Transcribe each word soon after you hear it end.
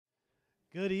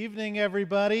Good evening,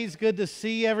 everybody. It's good to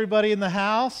see everybody in the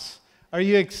house. Are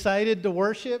you excited to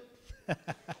worship?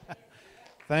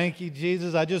 Thank you,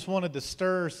 Jesus. I just wanted to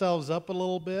stir ourselves up a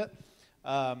little bit.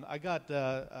 I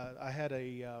had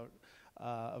a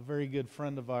very good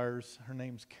friend of ours, her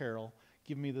name's Carol,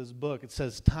 give me this book. It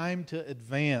says, Time to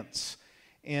Advance.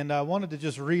 And I wanted to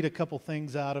just read a couple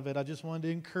things out of it. I just wanted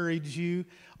to encourage you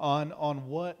on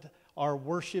what our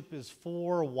worship is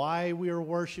for, why we are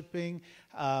worshiping.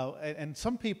 And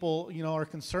some people, are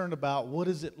concerned about what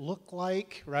does it look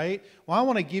like, right? Well, I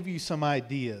want to give you some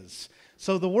ideas.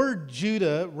 So the word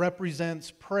Judah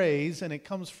represents praise, and it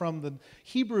comes from the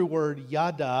Hebrew word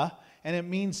yada, and it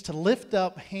means to lift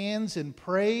up hands in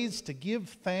praise, to give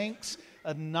thanks,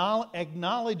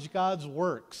 acknowledge God's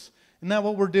works. Isn't that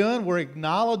what we're doing? We're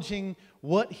acknowledging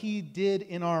what He did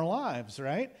in our lives,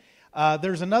 right?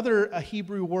 There's another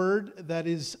Hebrew word that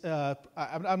is,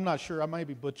 I'm not sure, I might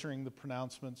be butchering the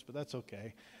pronouncements, but that's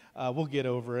okay. We'll get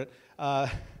over it.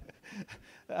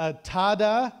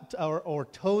 Tada or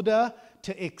toda,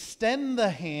 to extend the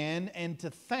hand and to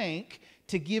thank,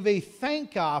 to give a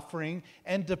thank offering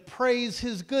and to praise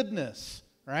His goodness,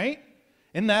 right?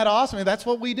 Isn't that awesome? I mean, that's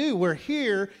what we do. We're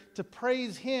here to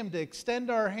praise Him, to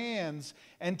extend our hands,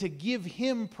 and to give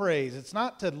Him praise. It's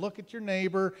not to look at your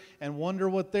neighbor and wonder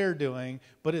what they're doing,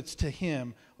 but it's to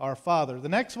Him, our Father. The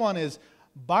next one is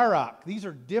barak. These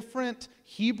are different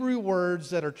Hebrew words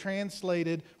that are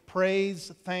translated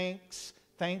praise, thanks,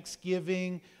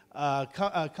 thanksgiving.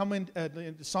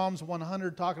 Psalms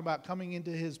 100 talking about coming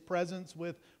into His presence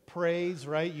with praise,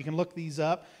 right? You can look these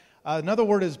up. Another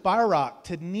word is barak,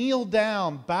 to kneel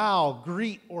down, bow,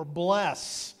 greet, or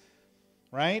bless,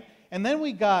 right? And then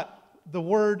we got the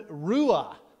word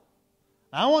ruah.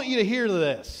 I want you to hear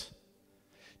this.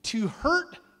 To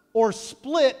hurt or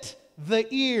split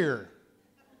the ear.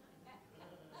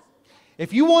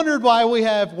 If you wondered why we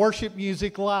have worship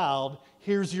music loud,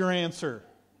 here's your answer.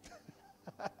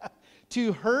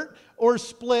 To hurt or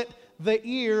split the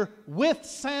ear with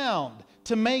sound.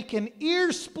 To make an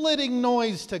ear-splitting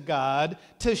noise to God,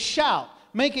 to shout,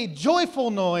 make a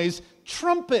joyful noise,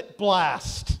 trumpet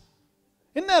blast.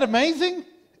 Isn't that amazing?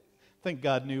 I think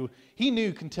God knew. He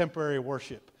knew contemporary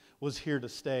worship was here to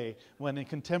stay when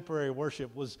contemporary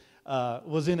worship was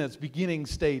in its beginning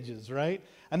stages, right?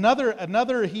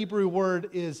 Another Hebrew word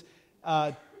is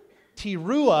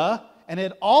teruah, and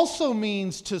it also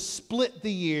means to split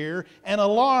the ear, an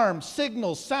alarm,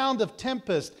 signal, sound of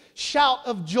tempest, shout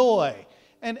of joy.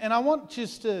 And I want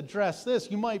just to address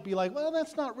this. You might be like, well,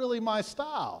 that's not really my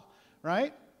style,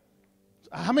 right?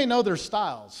 How many know there's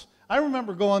styles? I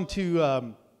remember going to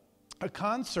a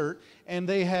concert, and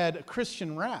they had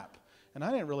Christian rap, and I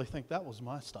didn't really think that was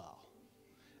my style.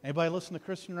 Anybody listen to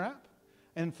Christian rap?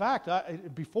 In fact,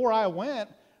 before I went,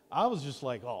 I was just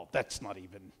like, oh, that's not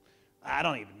even, I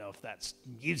don't even know if that's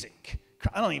music.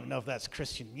 I don't even know if that's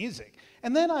Christian music.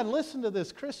 And then I listen to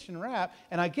this Christian rap,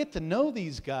 and I get to know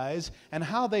these guys and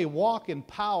how they walk in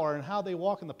power and how they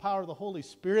walk in the power of the Holy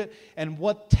Spirit and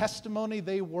what testimony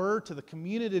they were to the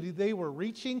community they were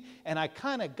reaching, and I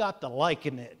kind of got to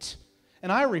liking it.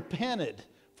 And I repented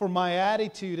for my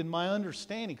attitude and my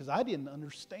understanding because I didn't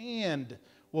understand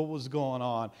what was going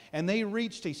on. And they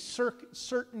reached a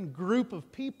certain group of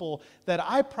people that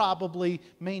I probably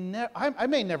may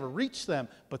never reach them,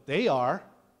 but they are.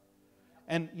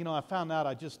 And, I found out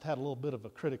I just had a little bit of a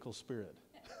critical spirit.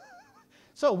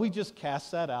 So we just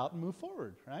cast that out and move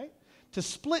forward, right? To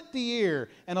split the ear,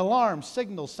 an alarm,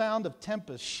 signal, sound of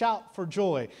tempest, shout for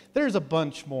joy. There's a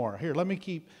bunch more. Here, let me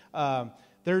keep,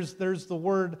 there's the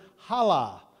word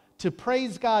hala. To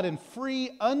praise God in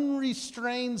free,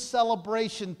 unrestrained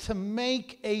celebration, to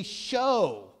make a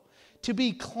show, to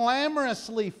be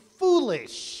clamorously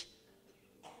foolish.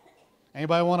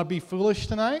 Anybody want to be foolish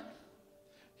tonight?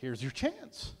 Here's your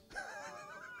chance.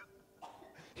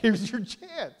 Here's your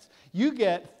chance. You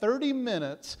get 30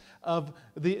 minutes of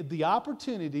the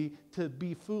opportunity to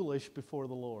be foolish before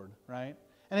the Lord, right?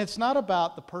 And it's not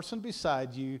about the person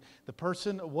beside you, the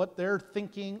person, what they're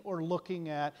thinking or looking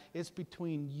at. It's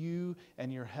between you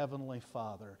and your Heavenly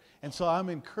Father. And so I'm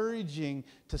encouraging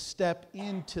to step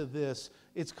into this.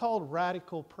 It's called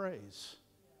radical praise.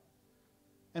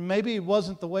 And maybe it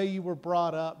wasn't the way you were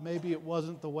brought up. Maybe it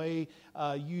wasn't the way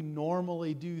you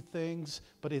normally do things.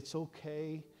 But it's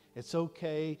okay. It's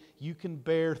okay. You can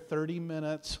bear 30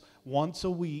 minutes once a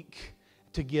week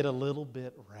to get a little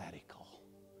bit radical.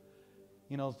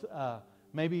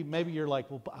 Maybe you're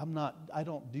like, well, I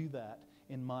don't do that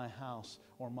in my house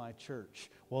or my church.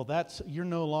 Well, you're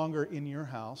no longer in your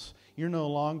house. You're no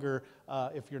longer,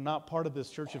 if you're not part of this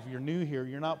church, if you're new here,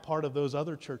 you're not part of those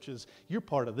other churches. You're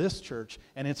part of this church,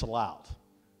 and it's allowed.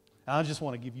 And I just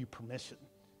want to give you permission.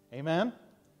 Amen?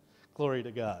 Glory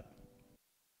to God.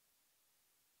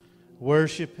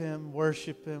 Worship Him,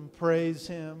 praise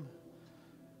Him.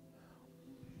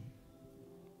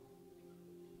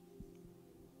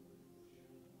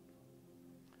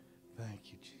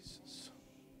 Thank you, Jesus.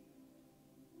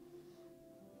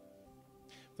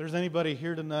 If there's anybody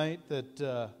here tonight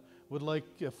that would like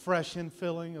a fresh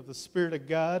infilling of the Spirit of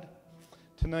God,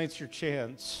 tonight's your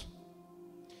chance.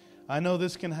 I know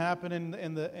this can happen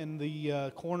in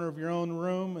the corner of your own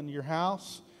room in your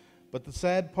house, but the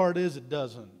sad part is it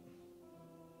doesn't.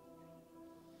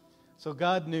 So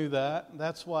God knew that.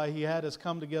 That's why He had us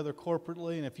come together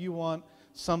corporately. And if you want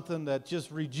something that just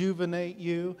rejuvenate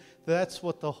you, that's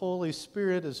what the Holy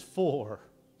Spirit is for.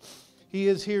 He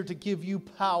is here to give you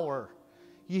power.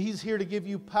 He's here to give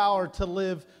you power to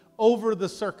live over the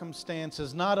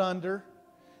circumstances, not under,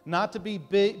 not to be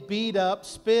beat up,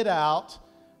 spit out,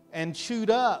 and chewed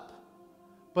up.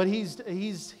 But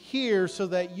He's here so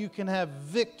that you can have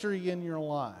victory in your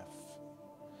life.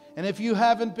 And if you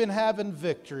haven't been having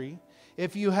victory,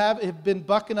 if you have been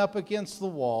bucking up against the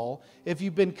wall, if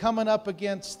you've been coming up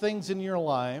against things in your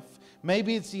life,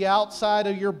 maybe it's the outside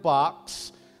of your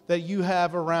box that you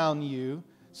have around you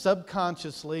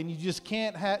subconsciously, and you just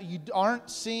you aren't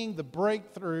seeing the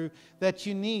breakthrough that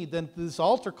you need, then this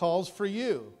altar calls for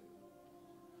you.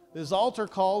 This altar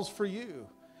calls for you.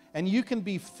 And you can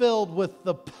be filled with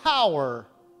the power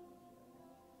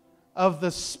of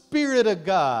the Spirit of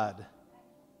God,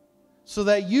 so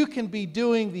that you can be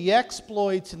doing the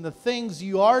exploits and the things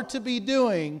you are to be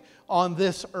doing on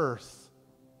this earth.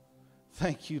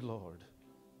 Thank you, Lord.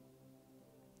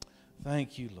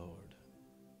 Thank you, Lord.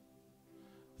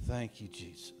 Thank you,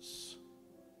 Jesus.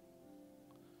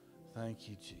 Thank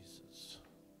you, Jesus.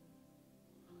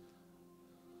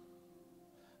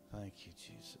 Thank you,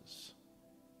 Jesus.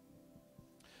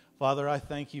 Father, I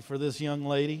thank you for this young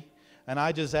lady. And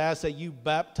I just ask that you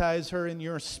baptize her in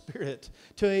your Spirit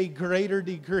to a greater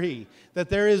degree. That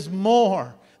there is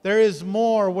more. There is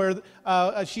more where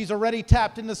she's already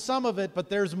tapped into some of it, but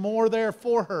there's more there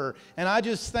for her. And I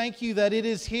just thank you that it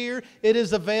is here, it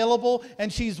is available,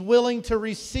 and she's willing to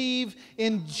receive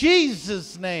in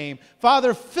Jesus' name.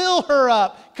 Father, fill her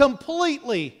up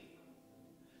completely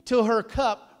till her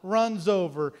cup runs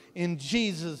over in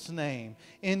Jesus' name.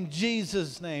 In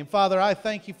Jesus' name. Father, I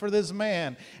thank you for this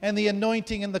man and the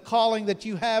anointing and the calling that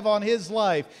you have on his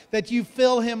life, that you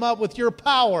fill him up with your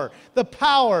power, the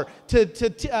power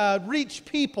to reach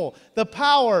people, the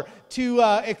power to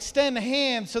extend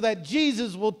hands so that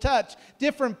Jesus will touch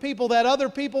different people that other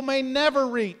people may never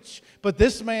reach, but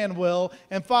this man will.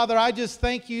 And Father, I just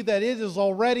thank you that it is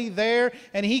already there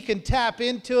and he can tap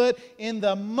into it in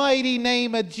the mighty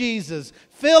name of Jesus.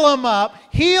 Fill him up.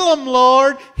 Heal him,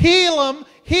 Lord. Heal him.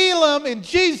 Heal him in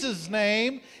Jesus'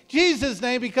 name. Jesus'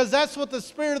 name, because that's what the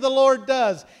Spirit of the Lord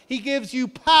does. He gives you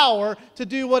power to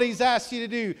do what He's asked you to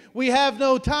do. We have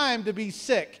no time to be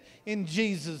sick in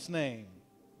Jesus' name.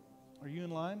 Are you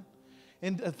in line?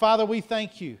 And Father, we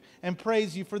thank you and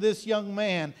praise you for this young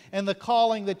man and the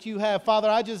calling that you have. Father,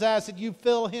 I just ask that you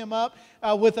fill him up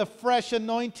with a fresh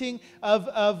anointing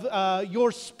of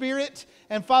your Spirit.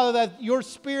 And Father, that your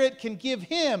Spirit can give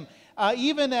him,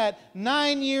 even at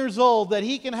 9 years old, that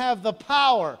he can have the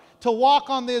power to walk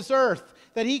on this earth,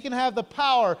 that he can have the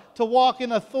power to walk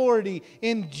in authority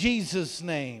in Jesus'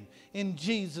 name. In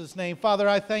Jesus' name. Father,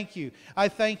 I thank you. I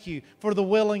thank you for the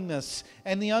willingness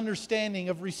and the understanding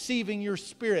of receiving your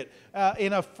Spirit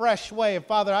in a fresh way. And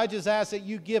Father, I just ask that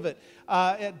you give it.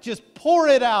 Just pour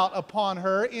it out upon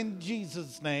her in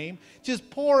Jesus' name. Just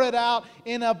pour it out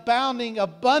in abounding,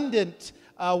 abundant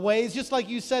ways. Just like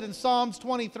you said in Psalms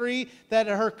 23, that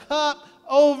her cup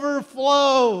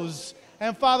overflows.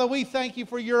 And Father, we thank you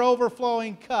for your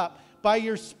overflowing cup by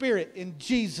your Spirit in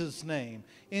Jesus' name.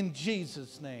 In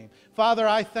Jesus' name. Father,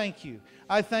 I thank you.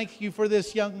 I thank you for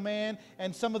this young man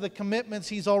and some of the commitments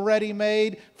he's already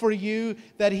made for you,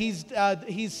 that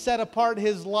he's set apart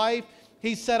his life.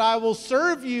 He said, I will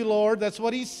serve you, Lord. That's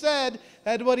what he said.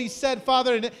 That's what he said,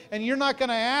 Father. And you're not going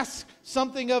to ask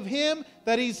something of him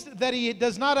that he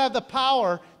does not have the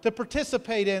power to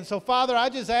participate in. So, Father, I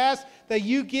just ask that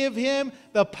you give him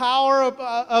the power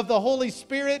of the Holy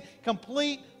Spirit,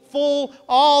 complete, full,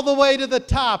 all the way to the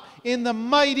top, in the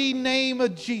mighty name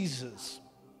of Jesus.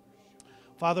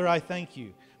 Father, I thank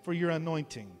you for your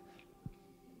anointing.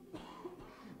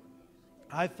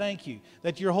 I thank you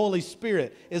that your Holy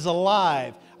Spirit is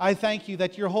alive. I thank you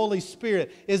that your Holy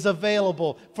Spirit is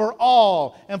available for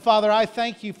all. And Father, I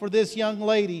thank you for this young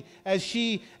lady as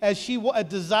she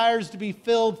desires to be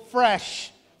filled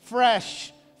fresh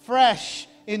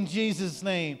in Jesus'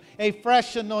 name. A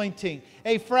fresh anointing.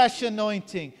 A fresh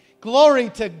anointing. Glory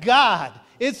to God.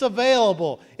 It's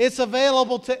available. It's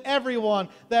available to everyone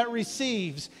that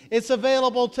receives. It's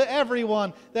available to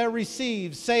everyone that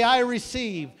receives. Say, I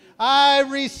receive. I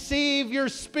receive your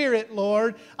Spirit,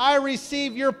 Lord. I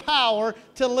receive your power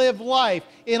to live life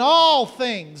in all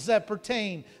things that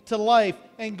pertain to life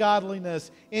and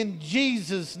godliness. In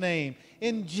Jesus' name.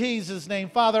 In Jesus' name.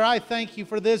 Father, I thank you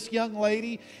for this young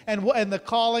lady and the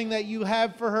calling that you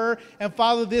have for her. And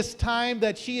Father, this time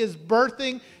that she is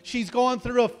birthing, she's going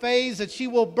through a phase that she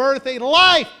will birth a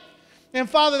life. And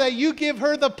Father, that you give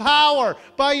her the power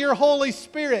by your Holy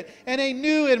Spirit in a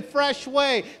new and fresh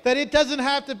way. That it doesn't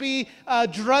have to be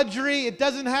drudgery. It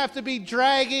doesn't have to be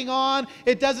dragging on.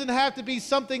 It doesn't have to be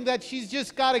something that she's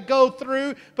just got to go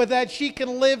through. But that she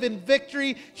can live in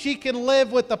victory. She can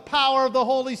live with the power of the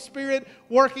Holy Spirit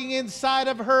working inside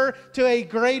of her to a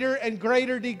greater and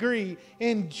greater degree.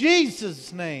 In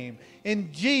Jesus' name.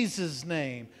 In Jesus'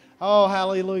 name. Oh,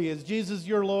 hallelujah. Is Jesus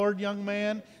your Lord, young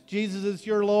man? Jesus is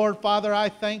your Lord. Father, I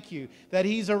thank you that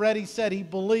He's already said He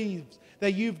believes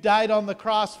that you've died on the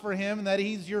cross for Him and that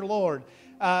He's your Lord,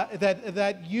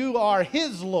 that you are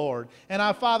His Lord.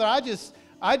 And Father, I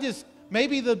just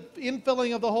maybe the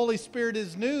infilling of the Holy Spirit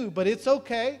is new, but it's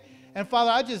okay. And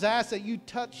Father, I just ask that you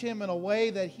touch him in a way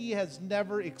that he has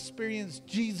never experienced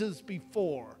Jesus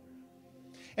before.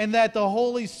 And that the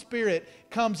Holy Spirit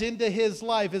comes into his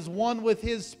life, is one with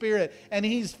his Spirit, and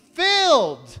he's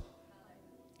filled.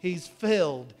 He's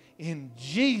filled in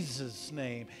Jesus'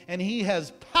 name. And he has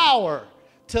power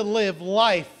to live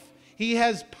life. He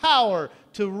has power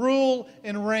to rule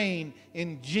and reign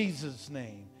in Jesus'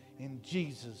 name. In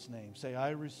Jesus' name. Say,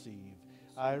 I receive.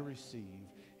 I receive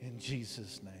in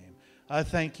Jesus' name. I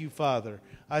thank you, Father.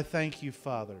 I thank you,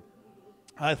 Father.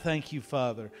 I thank you,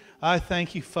 Father. I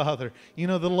thank you, Father. You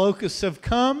know, the locusts have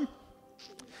come.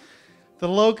 The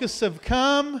locusts have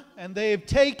come and they have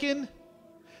taken.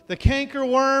 The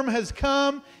cankerworm has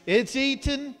come, it's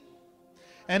eaten,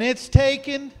 and it's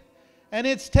taken, and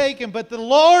it's taken. But the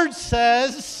Lord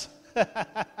says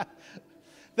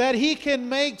that He can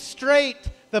make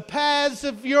straight the paths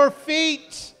of your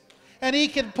feet, and He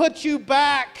can put you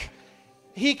back.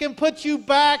 He can put you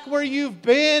back where you've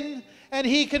been, and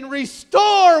He can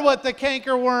restore what the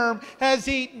cankerworm has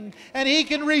eaten. And He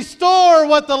can restore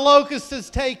what the locust has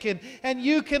taken. And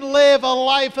you can live a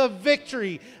life of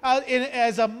victory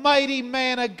as a mighty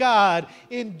man of God.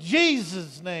 In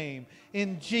Jesus' name.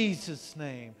 In Jesus'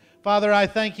 name. Father, I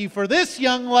thank you for this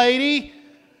young lady.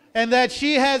 And that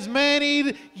she has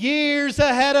many years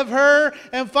ahead of her.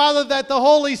 And Father, that the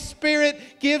Holy Spirit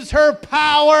gives her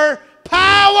power.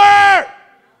 Power!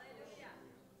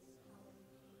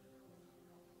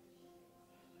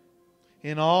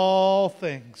 In all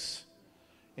things,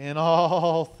 in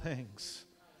all things,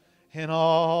 in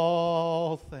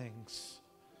all things,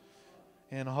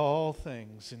 in all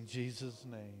things, in Jesus'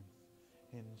 name,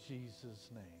 in Jesus'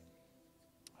 name.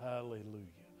 Hallelujah,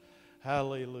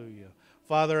 hallelujah.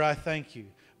 Father, I thank you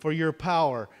for your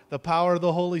power, the power of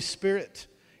the Holy Spirit.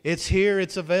 It's here,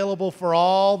 it's available for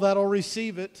all that'll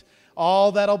receive it,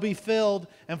 all that'll be filled.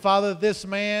 And Father, this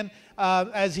man,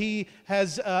 as he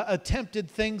has attempted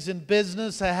things in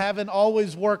business that haven't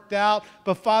always worked out.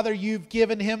 But Father, you've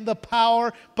given him the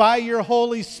power by your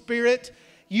Holy Spirit.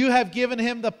 You have given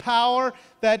him the power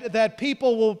that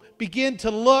people will begin to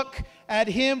look at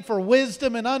him for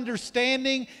wisdom and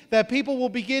understanding, that people will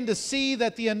begin to see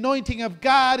that the anointing of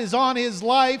God is on his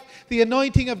life, the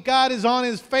anointing of God is on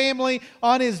his family,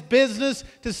 on his business,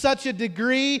 to such a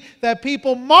degree that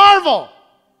people marvel.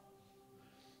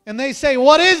 And they say,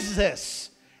 what is this?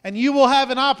 And you will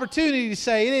have an opportunity to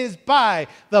say, it is by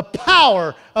the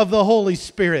power of the Holy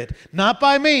Spirit. Not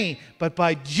by me, but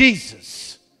by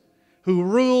Jesus, who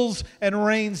rules and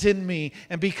reigns in me.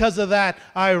 And because of that,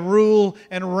 I rule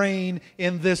and reign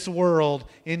in this world.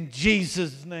 In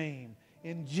Jesus' name.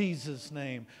 In Jesus'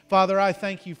 name. Father, I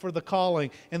thank you for the calling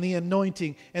and the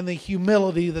anointing and the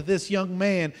humility that this young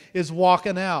man is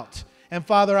walking out. And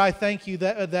Father, I thank you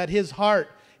that his heart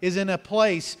is in a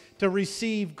place to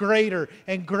receive greater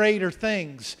and greater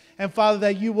things. And Father,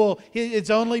 that you will, it's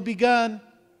only begun.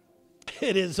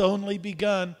 It is only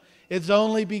begun. It's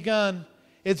only begun.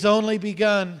 It's only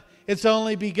begun. It's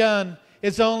only begun.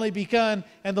 It's only begun.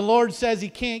 And the Lord says He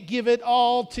can't give it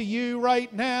all to you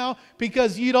right now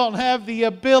because you don't have the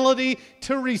ability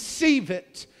to receive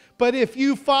it. But if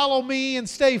you follow me and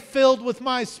stay filled with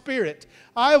my Spirit,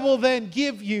 I will then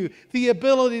give you the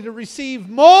ability to receive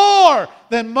more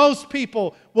than most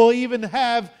people will even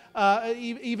have,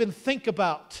 even think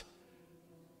about.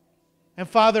 And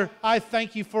Father, I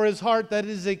thank you for his heart that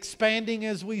is expanding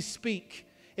as we speak.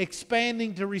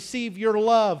 Expanding to receive your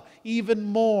love even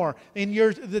more,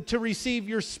 to receive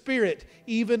your Spirit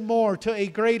even more, to a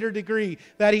greater degree,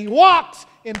 that he walks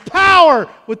in power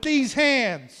with these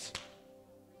hands.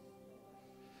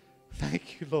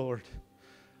 Thank you, Lord.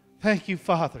 Thank you,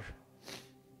 Father.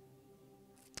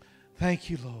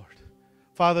 Thank you, Lord.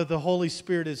 Father, the Holy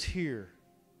Spirit is here.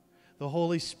 The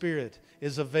Holy Spirit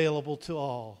is available to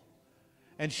all.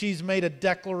 And she's made a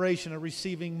declaration of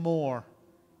receiving more,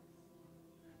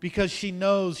 because she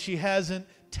knows she hasn't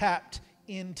tapped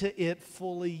into it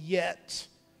fully yet.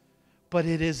 But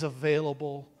it is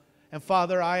available. And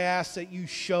Father, I ask that you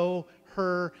show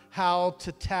her how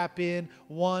to tap in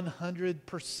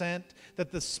 100%,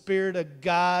 that the Spirit of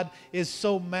God is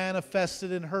so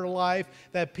manifested in her life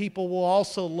that people will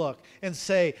also look and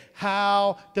say,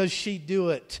 how does she do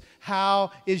it?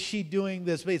 How is she doing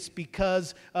this? It's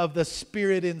because of the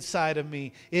Spirit inside of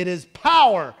me. It is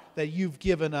power that you've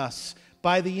given us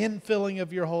by the infilling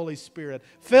of your Holy Spirit.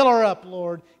 Fill her up,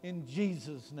 Lord, in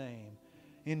Jesus' name.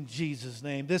 In Jesus'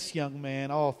 name. This young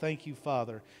man, oh, thank you,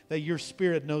 Father, that your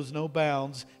Spirit knows no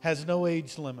bounds, has no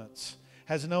age limits.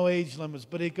 Has no age limits,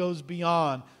 but it goes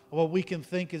beyond what we can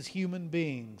think as human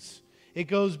beings. It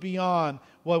goes beyond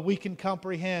what we can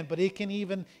comprehend, but it can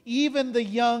even the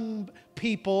young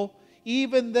people,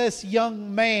 even this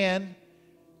young man,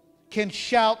 can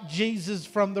shout Jesus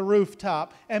from the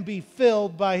rooftop and be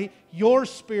filled by your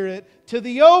Spirit to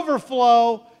the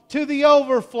overflow,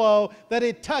 that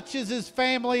it touches his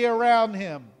family around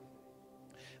him,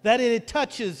 that it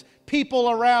touches people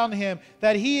around him,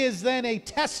 that he is then a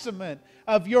testament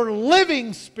of your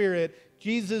living Spirit.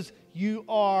 Jesus, you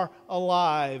are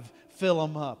alive. Fill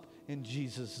him up in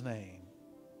Jesus' name.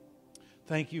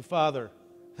 Thank you, Father.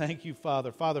 Thank you,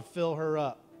 Father. Father, fill her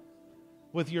up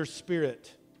with your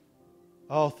Spirit.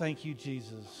 Oh, thank you,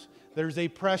 Jesus. There's a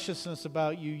preciousness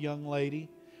about you, young lady,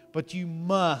 but you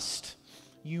must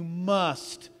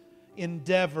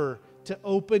endeavor to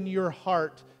open your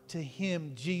heart to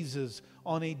Him, Jesus,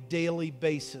 on a daily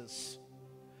basis.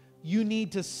 You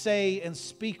need to say and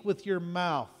speak with your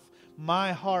mouth,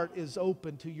 my heart is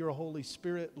open to your Holy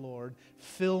Spirit, Lord.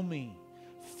 Fill me.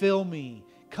 Fill me.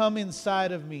 Come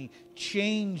inside of me.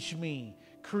 Change me.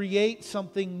 Create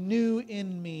something new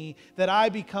in me that I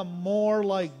become more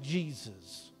like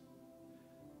Jesus.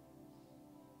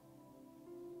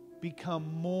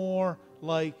 Become more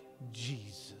like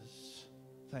Jesus.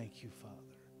 Thank you, Father.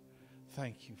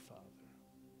 Thank you, Father.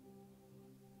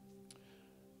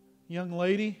 Young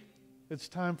lady, it's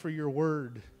time for your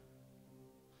word.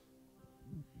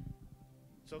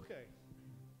 It's okay.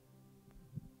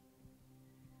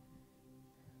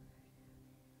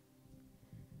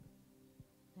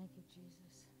 Thank you,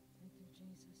 Jesus. Thank you,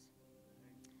 Jesus.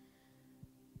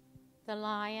 The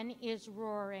lion is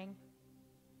roaring,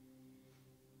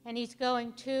 and he's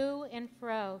going to and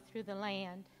fro through the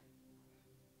land.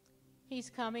 He's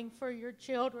coming for your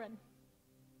children.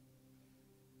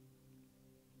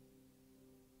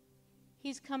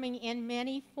 He's coming in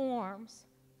many forms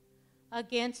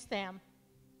against them.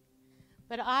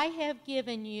 But I have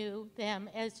given you them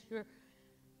as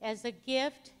a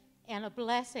gift and a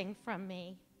blessing from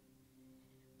me.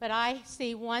 But I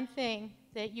see one thing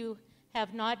that you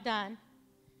have not done.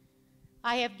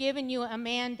 I have given you a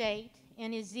mandate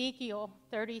in Ezekiel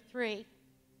 33.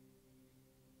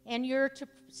 And you're to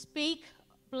speak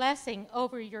blessing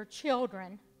over your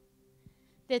children,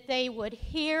 that they would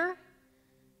hear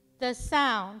the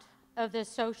sound of the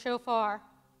shofar,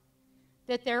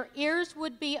 that their ears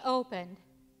would be opened,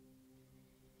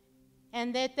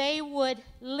 and that they would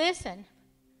listen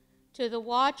to the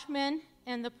watchman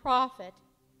and the prophet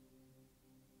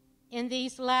in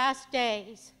these last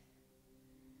days.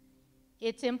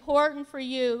 It's important for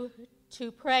you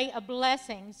to pray a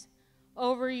blessings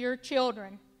over your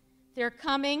children. They're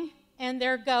coming and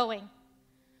they're going,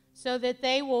 so that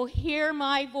they will hear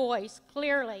my voice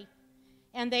clearly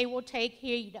and they will take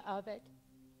heed of it.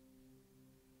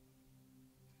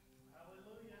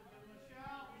 Hallelujah. Give him a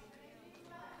shout.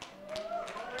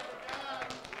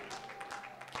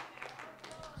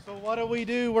 So what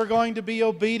do? We're going to be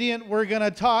obedient. We're going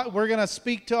to talk. We're going to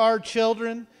speak to our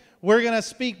children. We're going to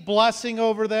speak blessing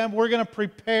over them. We're going to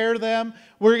prepare them.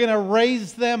 We're going to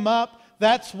raise them up.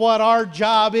 That's what our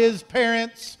job is,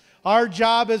 parents. Our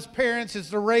job as parents is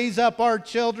to raise up our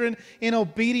children in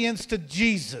obedience to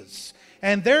Jesus.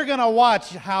 And they're going to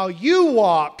watch how you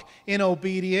walk in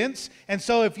obedience. And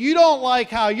so if you don't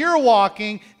like how you're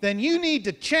walking, then you need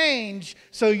to change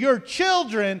so your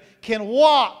children can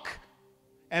walk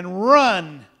and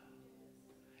run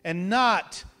and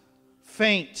not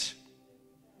faint.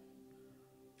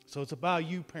 So it's about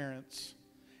you, parents,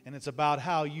 and it's about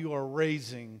how you are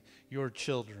raising your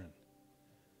children.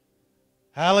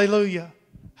 Hallelujah.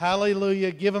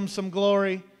 Hallelujah. Give Him some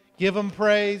glory. Give Him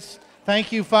praise.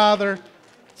 Thank you, Father.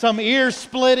 Some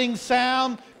ear-splitting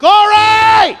sound.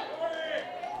 Glory!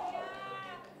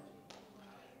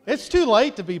 It's too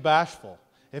late to be bashful.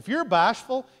 If you're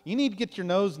bashful, you need to get your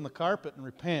nose in the carpet and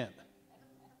repent.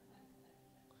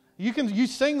 You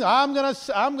sing, I'm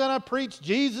gonna preach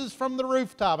Jesus from the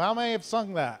rooftop. How many have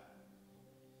sung that?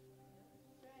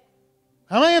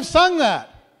 How many have sung that?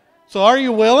 So are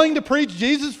you willing to preach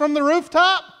Jesus from the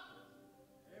rooftop?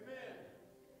 Amen.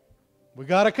 We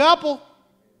got a couple.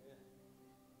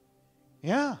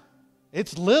 Yeah,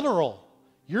 it's literal.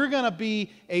 You're going to be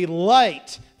a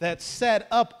light that's set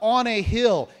up on a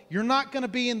hill. You're not going to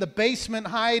be in the basement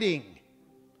hiding.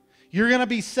 You're going to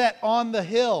be set on the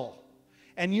hill.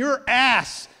 And you're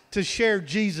asked to share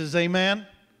Jesus. Amen?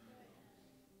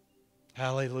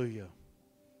 Hallelujah.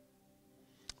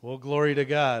 Well, glory to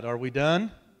God. Are we done?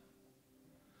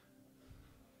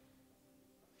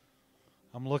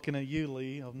 I'm looking at you,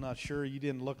 Lee. I'm not sure you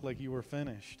didn't look like you were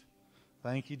finished.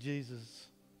 Thank you, Jesus.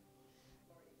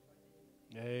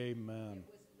 Amen.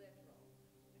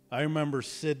 I remember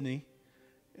Sydney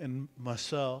and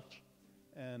myself,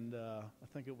 and I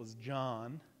think it was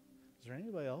John. Is there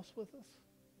anybody else with us?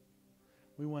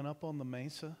 We went up on the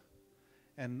mesa,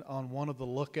 and on one of the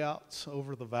lookouts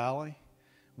over the valley,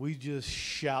 we just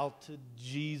shouted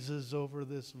Jesus over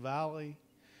this valley.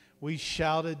 We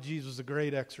shouted Jesus. It was a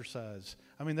great exercise.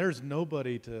 I mean, there's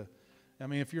nobody to,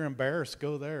 if you're embarrassed,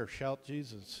 go there, shout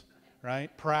Jesus, right?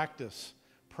 Practice.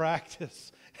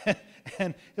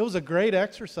 And it was a great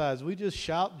exercise. We just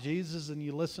shout Jesus, and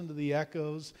you listen to the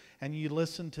echoes, and you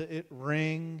listen to it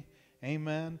ring.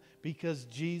 Amen. Because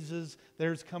Jesus,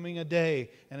 there's coming a day,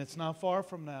 and it's not far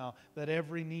from now, that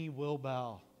every knee will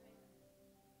bow.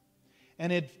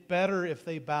 And it's better if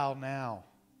they bow now.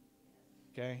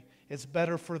 Okay? It's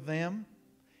better for them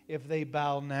if they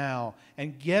bow now.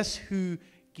 And guess who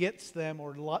gets them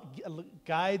or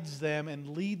guides them and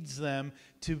leads them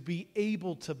to be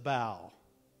able to bow?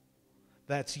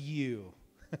 That's you.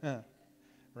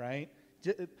 Right?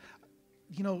 It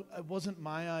wasn't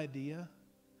my idea.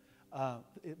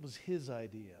 It was His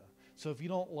idea. So if you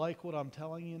don't like what I'm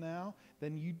telling you now,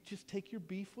 then you just take your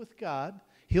beef with God.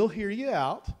 He'll hear you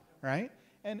out, right?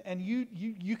 And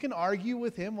you can argue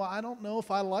with Him. Well, I don't know if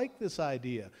I like this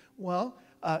idea. Well,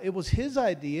 it was His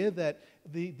idea that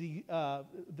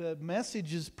the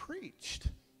message is preached,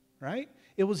 right?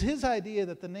 It was His idea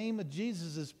that the name of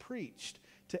Jesus is preached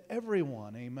to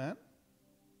everyone. Amen.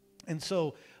 And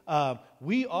so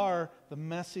we are the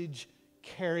message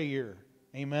carrier.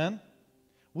 Amen?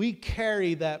 We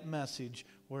carry that message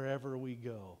wherever we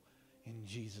go in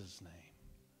Jesus' name.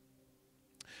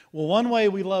 Well, one way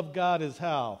we love God is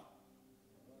how?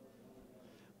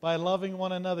 By loving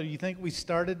one another. You think we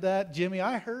started that? Jimmy,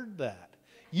 I heard that.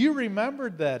 You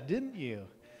remembered that, didn't you?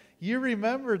 You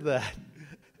remembered that.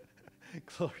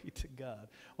 Glory to God.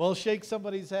 Well, shake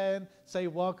somebody's hand. Say,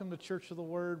 welcome to Church of the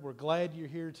Word. We're glad you're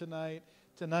here tonight.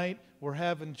 Tonight, we're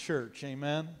having church.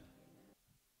 Amen?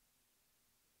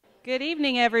 Good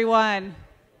evening, everyone.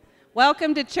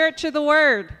 Welcome to Church of the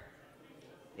Word.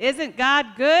 Isn't God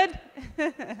good?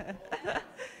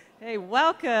 Hey,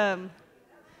 welcome.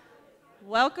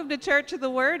 Welcome to Church of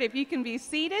the Word. If you can be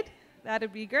seated,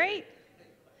 that'd be great.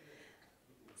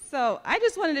 So I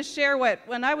just wanted to share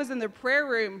when I was in the prayer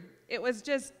room, I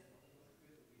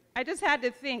just had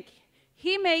to think,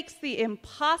 He makes the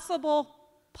impossible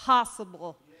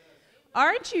possible.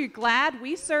 Aren't you glad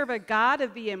we serve a God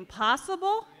of the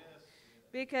impossible?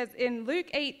 Because in Luke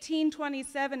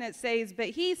 18:27 it says, but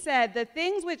He said, the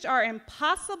things which are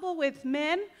impossible with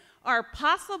men are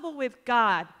possible with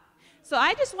God. So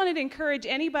I just wanted to encourage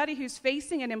anybody who's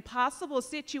facing an impossible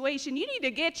situation, you need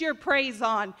to get your praise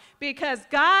on, because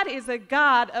God is a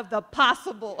God of the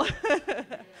possible.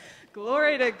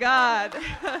 Glory to God.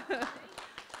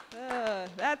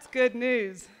 That's good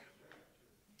news.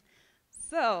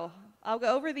 So I'll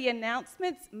go over the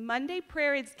announcements. Monday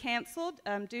prayer is canceled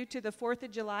due to the 4th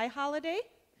of July holiday.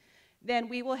 Then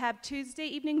we will have Tuesday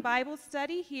evening Bible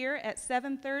study here at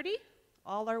 7:30.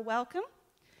 All are welcome.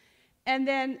 And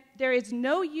then there is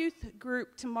no youth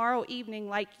group tomorrow evening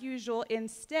like usual.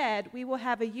 Instead, we will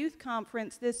have a youth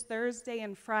conference this Thursday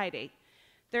and Friday.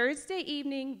 Thursday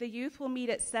evening, the youth will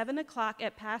meet at 7 o'clock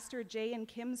at Pastor Jay and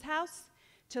Kim's house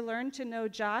to learn to know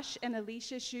Josh and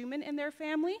Alicia Schumann and their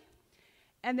family.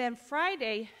 And then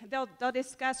Friday, they'll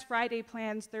discuss Friday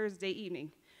plans Thursday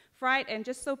evening. And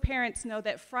just so parents know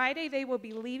that Friday they will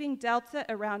be leaving Delta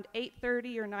around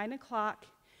 8:30 or 9 o'clock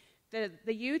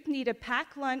The youth need a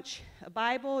packed lunch, a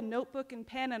Bible, notebook and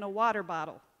pen, and a water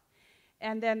bottle.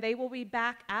 And then they will be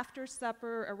back after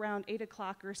supper around 8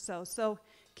 o'clock or so. So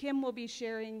Kim will be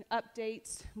sharing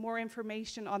updates, more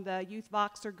information on the Youth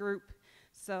Boxer group.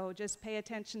 So just pay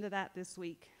attention to that this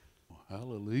week.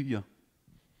 Hallelujah.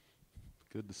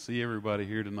 Good to see everybody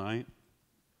here tonight.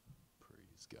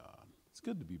 Praise God. It's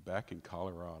good to be back in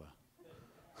Colorado.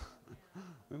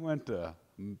 We went to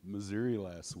Missouri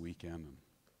last weekend, and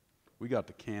we got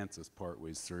to Kansas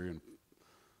partway through, and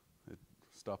it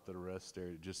stopped at a rest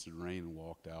area. It just had rained and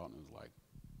walked out, and it was like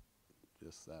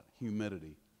just that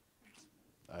humidity.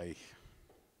 I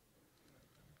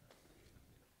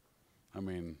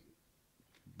mean,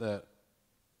 that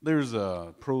there's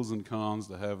pros and cons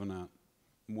to having that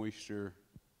moisture,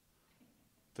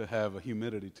 to have a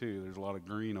humidity too. There's a lot of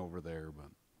green over there,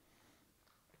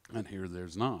 and here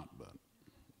there's not, but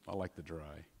I like the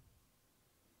dry.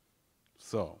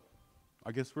 So,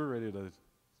 I guess we're ready to,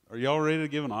 are y'all ready to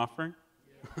give an offering?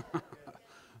 Yeah.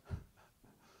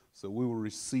 So we will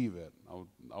receive it. I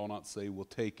will not say we'll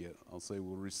take it. I'll say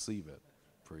we'll receive it.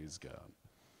 Praise God.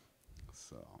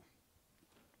 So,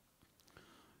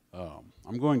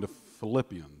 I'm going to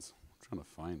Philippians. I'm trying to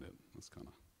find it. It's kind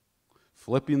of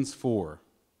Philippians 4.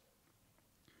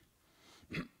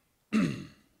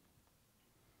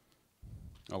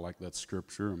 I like that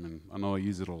scripture. I mean, I know I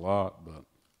use it a lot, but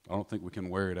I don't think we can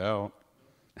wear it out.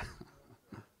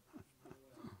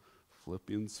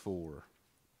 Philippians 4.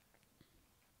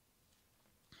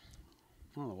 I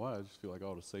don't know why. I just feel like I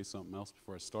ought to say something else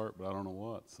before I start, but I don't know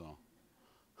what. So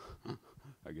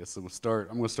I guess I'm going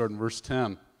to start in verse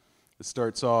 10. It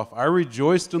starts off, I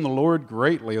rejoiced in the Lord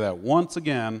greatly that once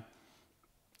again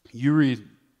you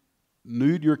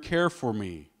renewed your care for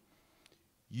me.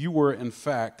 You were, in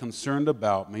fact, concerned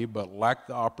about me, but lacked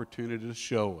the opportunity to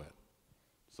show it.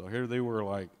 So here they were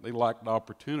like, they lacked the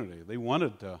opportunity. They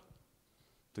wanted to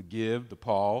give to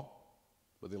Paul,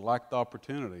 but they lacked the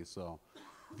opportunity. So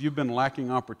if you've been lacking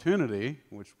opportunity,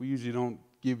 which we usually don't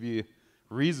give you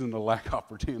reason to lack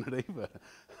opportunity, but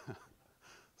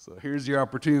so here's your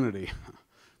opportunity.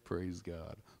 Praise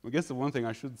God. I guess the one thing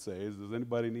I should say is, does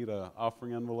anybody need an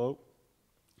offering envelope?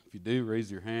 If you do, raise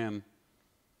your hand.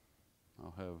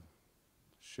 I'll have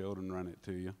Sheldon run it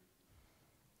to you.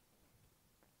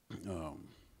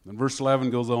 Then verse 11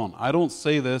 goes on, I don't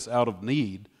say this out of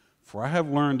need, for I have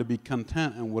learned to be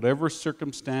content in whatever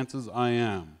circumstances I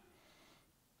am.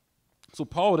 So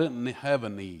Paul didn't have a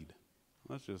need.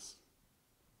 That's just,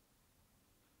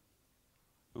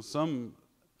 in some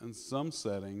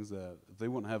settings, that if they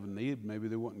wouldn't have a need, maybe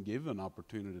they wouldn't give an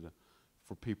opportunity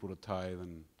for people to tithe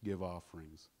and give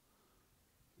offerings.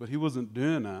 But he wasn't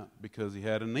doing that because he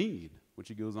had a need, which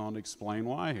he goes on to explain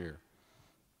why here.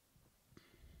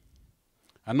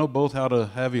 I know both how to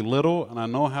have a little and I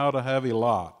know how to have a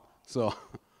lot. So,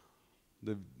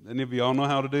 any of y'all know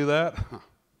how to do that?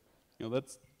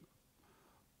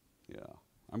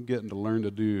 I'm getting to learn to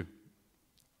do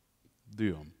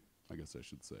them, I guess I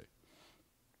should say.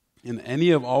 In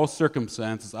any of all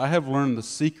circumstances, I have learned the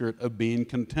secret of being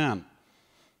content.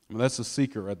 I mean, that's the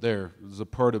secret right there. There's a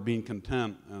part of being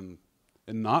content and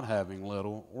not having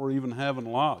little or even having a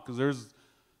lot. Because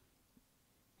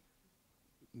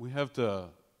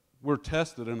we're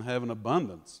tested in having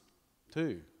abundance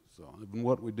too. So even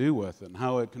what we do with it and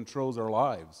how it controls our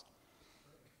lives.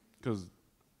 Because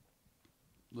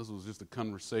this was just a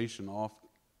conversation,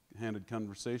 offhanded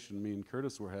conversation me and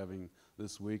Curtis were having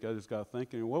this week. I just got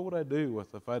thinking, what would I do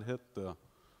if I'd hit the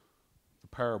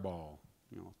Powerball?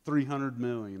 300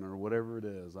 million or whatever it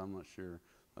is. I'm not sure.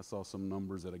 I saw some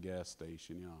numbers at a gas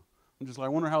station. I'm just like, I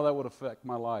wonder how that would affect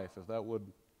my life,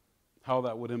 how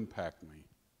that would impact me.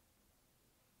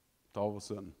 All of a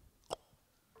sudden,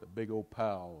 the big old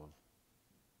pile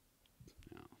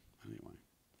of, anyway.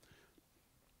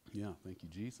 Yeah, thank you,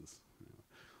 Jesus.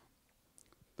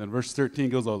 Then verse 13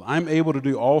 goes on, I'm able to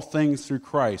do all things through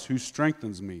Christ who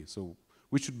strengthens me. So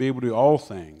we should be able to do all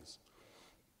things.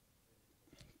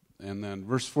 And then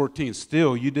verse 14,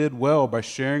 still you did well by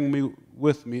sharing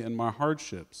with me in my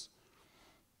hardships.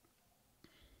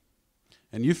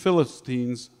 And you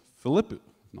Philippians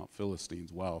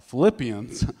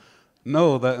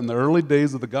know that in the early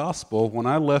days of the gospel, when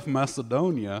I left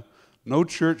Macedonia, no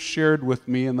church shared with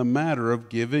me in the matter of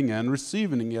giving and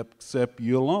receiving except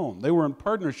you alone. They were in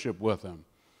partnership with him.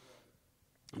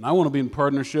 And I want to be in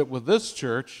partnership with this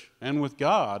church and with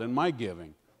God in my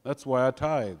giving. That's why I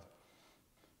tithe.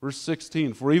 Verse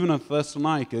 16, for even in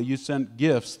Thessalonica you sent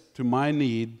gifts to my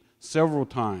need several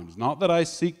times. Not that I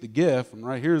seek the gift, and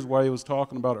right here's why he was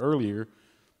talking about earlier.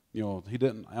 He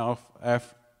didn't,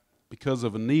 because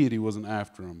of a need, he wasn't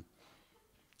after him.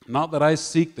 Not that I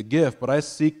seek the gift, but I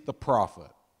seek the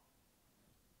profit.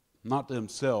 Not to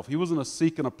himself. He wasn't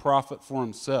seeking a profit for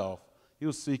himself. He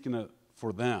was seeking it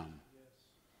for them.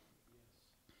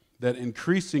 That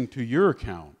increasing to your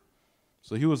account.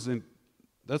 So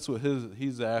that's what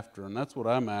he's after, and that's what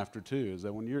I'm after too, is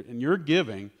that when you're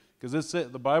giving, because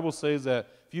the Bible says that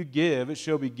if you give, it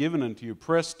shall be given unto you,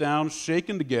 pressed down,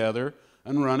 shaken together,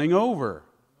 and running over.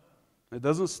 It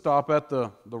doesn't stop at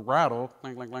the rattle,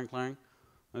 clang, clang, clang, clang.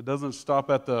 It doesn't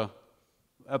stop at the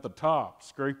top,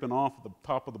 scraping off the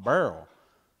top of the barrel.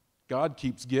 God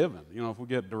keeps giving. If we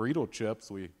get Dorito chips,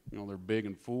 they're big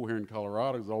and full here in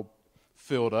Colorado. It's all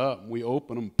filled up, and we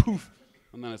open them, poof,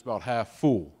 and then it's about half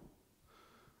full.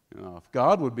 If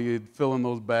God would be filling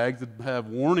those bags, it'd have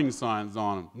warning signs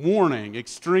on them. Warning,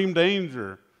 extreme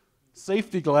danger,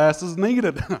 safety glasses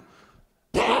needed.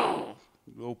 You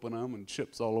open them, and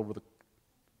chips all over the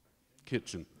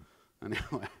kitchen.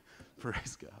 Anyway,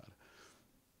 praise God.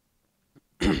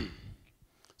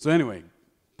 So anyway,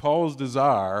 Paul's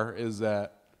desire is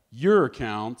that your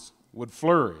accounts would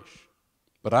flourish.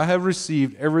 But I have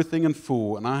received everything in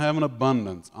full, and I have an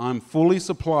abundance. I am fully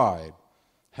supplied,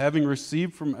 having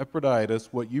received from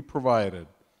Epaphroditus what you provided,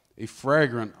 a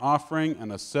fragrant offering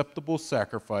and acceptable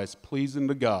sacrifice pleasing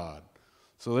to God.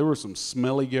 So there were some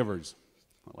smelly givers,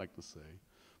 I like to say.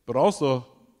 But also,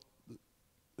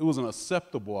 it was an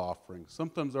acceptable offering.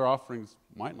 Sometimes our offerings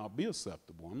might not be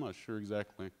acceptable. I'm not sure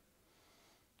exactly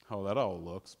how that all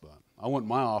looks, but I want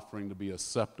my offering to be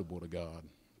acceptable to God.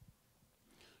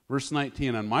 Verse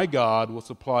 19, and my God will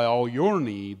supply all your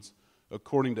needs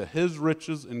according to his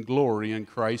riches and glory in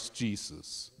Christ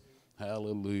Jesus.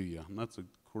 Hallelujah. And that's, of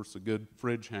course, a good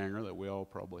fridge hanger that we all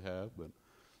probably have, but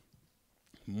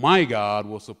my God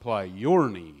will supply your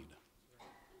needs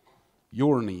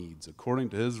according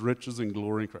to his riches and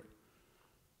glory in Christ.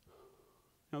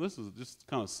 Now, this is just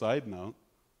kind of a side note.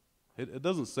 It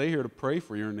doesn't say here to pray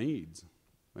for your needs.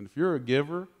 And if you're a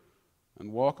giver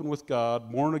and walking with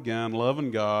God, born again,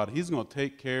 loving God, he's going to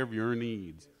take care of your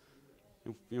needs.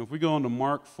 If we go into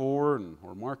Mark 4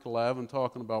 or Mark 11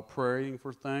 talking about praying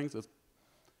for things,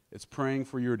 it's praying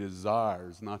for your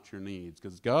desires, not your needs.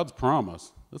 Because God's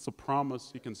promise, that's a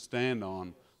promise you can stand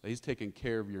on, that he's taking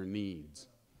care of your needs.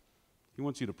 He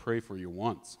wants you to pray for your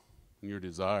wants and your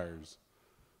desires.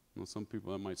 Some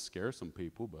people, that might scare some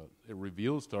people, but it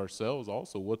reveals to ourselves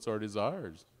also what's our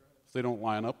desires. If they don't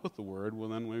line up with the word, well,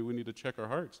 then we need to check our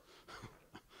hearts.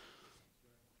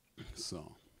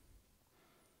 So,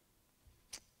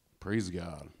 praise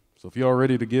God. So if you're all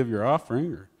ready to give your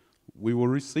offering, we will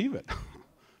receive it.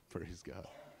 Praise God.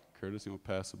 Curtis, you want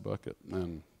to pass the bucket?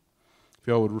 And if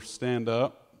y'all would stand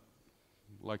up,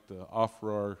 I'd like to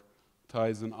offer our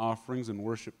tithes and offerings and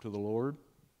worship to the Lord.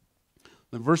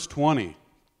 Then verse 20,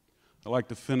 I'd like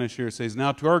to finish here. It says,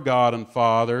 now to our God and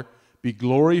Father be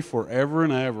glory forever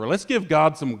and ever. Let's give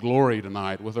God some glory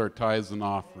tonight with our tithes and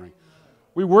offering.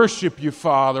 We worship you,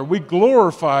 Father. We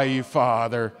glorify you,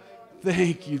 Father.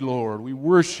 Thank you, Lord. We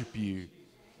worship you.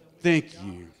 Thank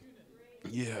you.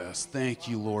 Yes, thank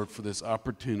you, Lord, for this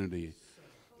opportunity.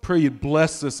 Pray you'd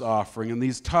bless this offering and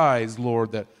these tithes,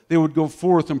 Lord, that they would go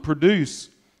forth and produce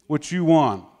what you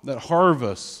want, that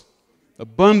harvest,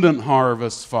 abundant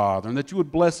harvest, Father, and that you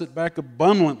would bless it back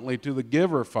abundantly to the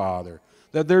giver, Father,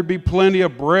 that there'd be plenty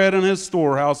of bread in his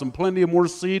storehouse and plenty of more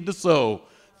seed to sow.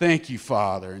 Thank you,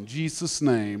 Father. In Jesus'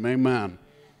 name, amen.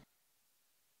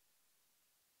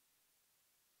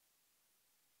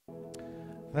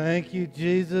 Thank you,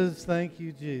 Jesus. Thank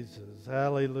you, Jesus.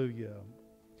 Hallelujah.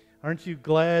 Aren't you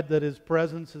glad that his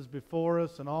presence is before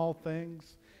us in all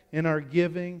things, in our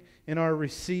giving, in our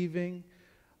receiving?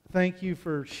 Thank you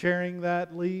for sharing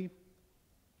that, Lee.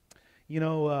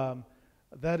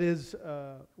 That is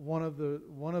one of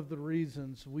the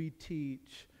reasons we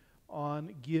teach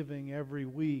on giving every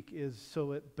week, is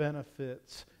so it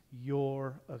benefits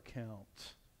your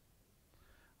account.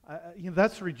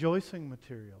 That's rejoicing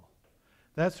material.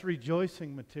 That's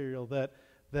rejoicing material that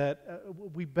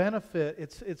we benefit.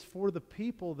 It's for the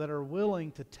people that are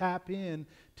willing to tap in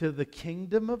to the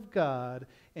kingdom of God,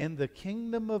 and the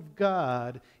kingdom of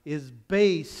God is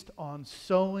based on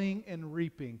sowing and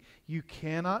reaping. You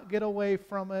cannot get away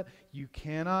from it. You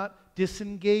cannot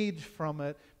disengage from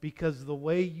it, because the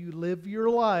way you live your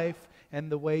life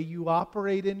and the way you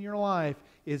operate in your life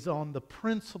is on the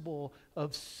principle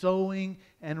of sowing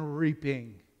and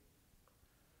reaping.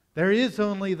 There is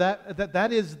only that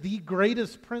is the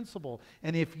greatest principle.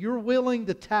 And if you're willing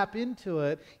to tap into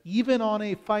it, even on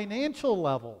a financial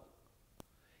level,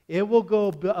 it will go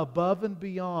above and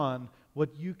beyond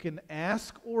what you can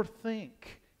ask or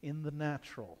think in the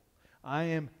natural. I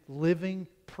am living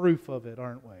proof of it,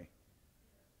 aren't we?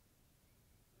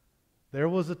 There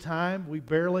was a time we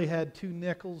barely had 2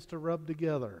 nickels to rub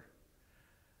together.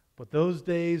 But those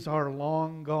days are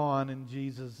long gone in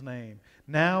Jesus' name.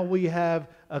 Now we have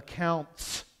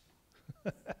accounts.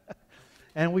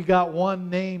 And we got one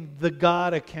named the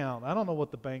God account. I don't know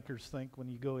what the bankers think when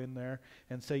you go in there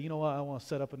and say, you know what, I want to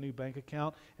set up a new bank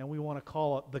account, and we want to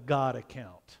call it the God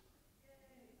account.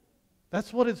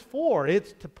 That's what it's for.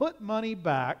 It's to put money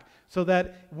back so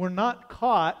that we're not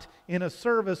caught in a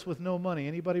service with no money.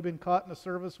 Anybody been caught in a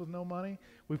service with no money?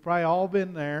 We've probably all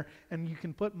been there. And you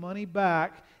can put money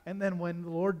back, and then when the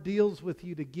Lord deals with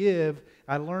you to give,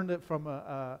 I learned it from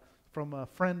a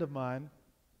friend of mine.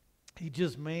 He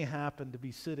just may happen to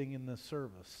be sitting in this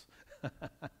service.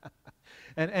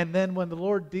 and then when the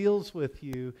Lord deals with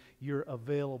you, you're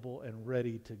available and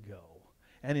ready to go.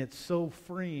 And it's so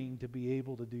freeing to be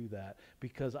able to do that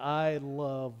because I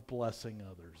love blessing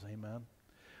others. Amen.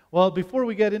 Well, before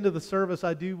we get into the service,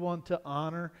 I do want to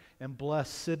honor and bless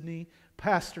Sydney.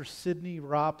 Pastor Sydney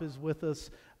Ropp is with us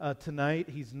tonight.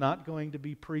 He's not going to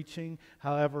be preaching.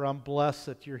 However, I'm blessed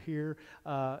that you're here,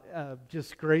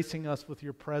 just gracing us with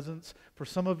your presence. For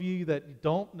some of you that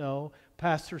don't know,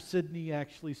 Pastor Sydney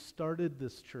actually started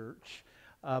this church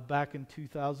back in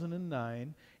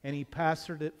 2009, and he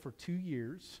pastored it for 2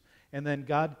 years. And then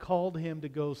God called him to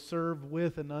go serve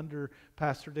with and under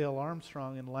Pastor Dale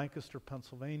Armstrong in Lancaster,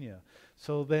 Pennsylvania.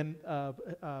 So then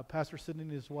Pastor Sidney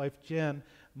and his wife Jen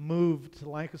moved to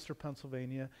Lancaster,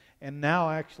 Pennsylvania, and now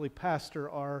actually pastor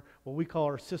what we call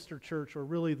our sister church, or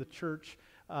really the church.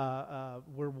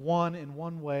 We're one in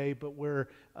one way, but we're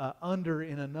under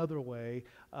in another way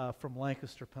from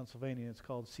Lancaster, Pennsylvania. It's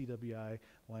called CWI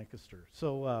Lancaster.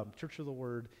 So Church of the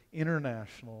Word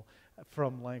International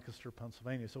from Lancaster,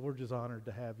 Pennsylvania. So we're just honored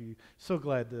to have you. So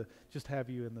glad to just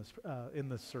have you in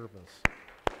this service.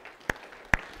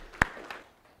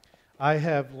 I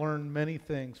have learned many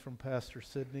things from Pastor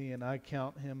Sidney, and I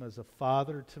count him as a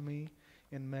father to me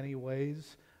in many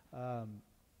ways.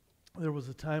 There was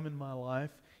a time in my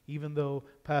life, even though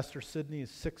Pastor Sidney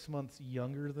is 6 months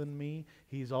younger than me,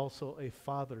 he's also a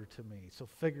father to me. So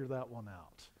figure that one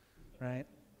out, right?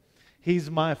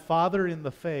 He's my father in the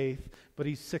faith, but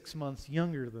he's 6 months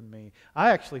younger than me.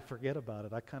 I actually forget about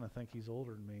it. I kind of think he's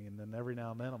older than me, and then every now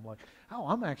and then I'm like, oh,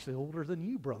 I'm actually older than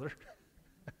you, brother.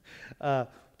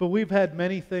 But we've had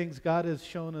many things God has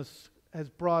shown us, has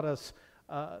brought us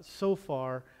so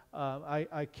far.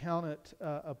 I count it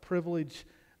a privilege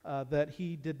that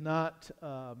he did not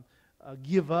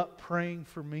give up praying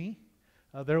for me.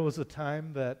 There was a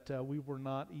time that we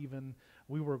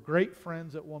were great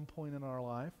friends at one point in our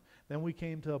life. Then we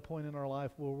came to a point in our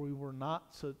life where we were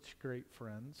not such great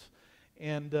friends.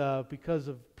 And because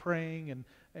of praying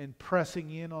and pressing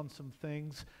in on some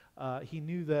things, he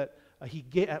knew that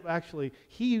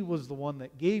he was the one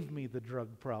that gave me the drug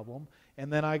problem,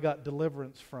 and then I got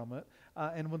deliverance from it.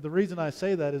 And the reason I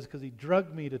say that is because he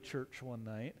drugged me to church one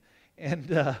night.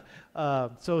 And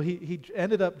so he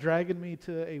ended up dragging me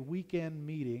to a weekend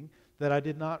meeting that I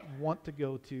did not want to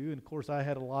go to. And of course, I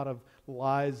had a lot of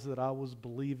lies that I was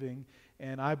believing.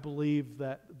 And I believed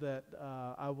that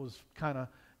I was kind of,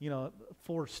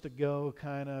 forced to go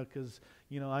because,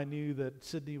 I knew that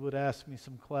Sydney would ask me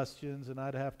some questions and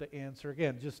I'd have to answer.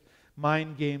 Again, just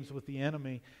mind games with the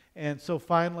enemy. And so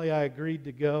finally I agreed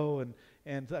to go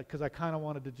and because I kind of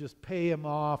wanted to just pay him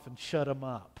off and shut him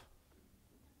up.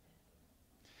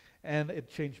 And it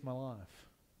changed my life.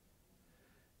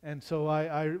 And so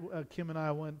Kim and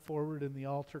I went forward in the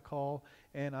altar call,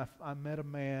 and I met a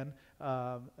man.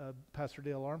 Pastor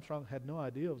Dale Armstrong had no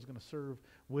idea I was going to serve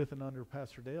with and under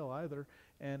Pastor Dale either.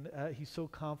 And he so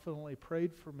confidently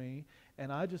prayed for me,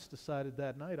 and I just decided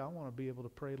that night I want to be able to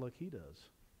pray like he does.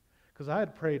 Because I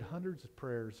had prayed hundreds of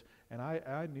prayers, and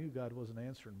I knew God wasn't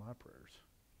answering my prayers.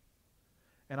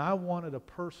 And I wanted a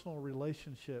personal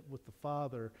relationship with the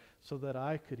Father so that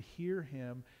I could hear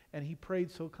him, and he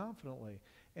prayed so confidently.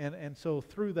 And so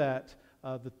through that,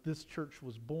 this church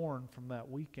was born from that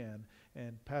weekend,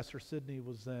 and Pastor Sidney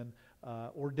was then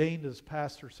ordained as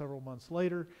pastor several months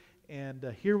later, and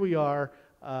here we are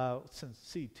since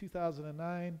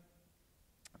 2009,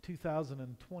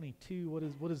 2022.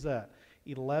 What is that?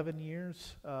 11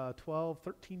 years, 12,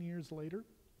 13 years later.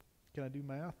 Can I do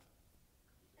math?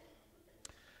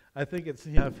 I think it's,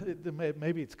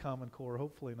 maybe it's Common Core,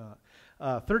 hopefully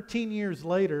not. 13 years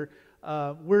later,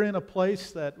 we're in a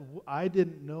place that I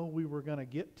didn't know we were going to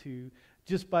get to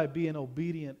just by being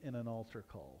obedient in an altar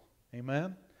call.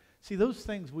 Amen? See, those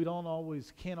things we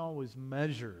can't always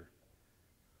measure.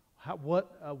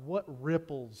 What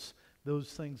ripples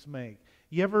those things make.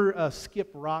 You ever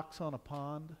skip rocks on a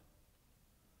pond?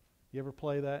 You ever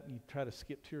play that and you try to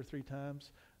skip 2 or 3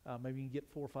 times? Maybe you can get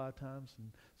 4 or 5 times,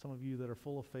 and some of you that are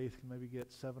full of faith can maybe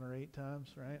get 7 or 8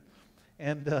 times, right?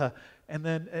 And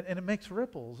then it makes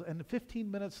ripples, and 15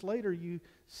 minutes later you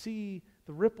see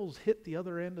the ripples hit the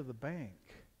other end of the bank,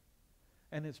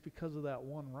 and it's because of that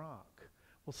one rock.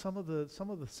 Well, some of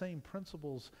the same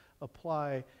principles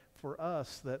apply for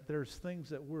us, that there's things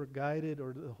that we're guided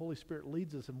or the Holy Spirit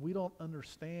leads us and we don't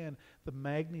understand the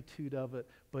magnitude of it,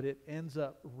 but it ends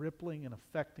up rippling and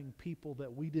affecting people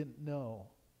that we didn't know.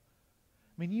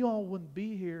 I mean, you all wouldn't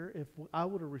be here if I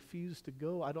would have refused to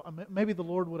go. Maybe the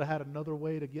Lord would have had another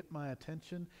way to get my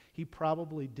attention. He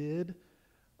probably did.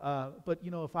 But,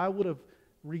 if I would have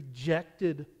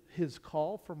rejected His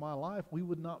call for my life, we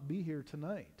would not be here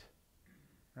tonight.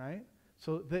 Right?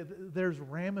 So there's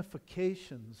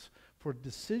ramifications for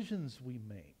decisions we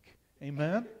make.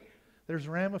 Amen? There's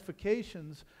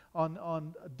ramifications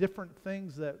on different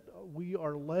things that we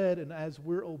are led, and as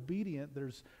we're obedient,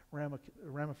 there's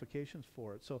ramifications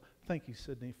for it. So thank you,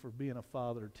 Sydney, for being a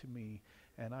father to me,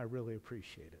 and I really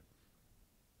appreciate it.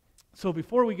 So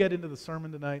before we get into the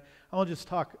sermon tonight, I want to just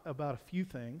talk about a few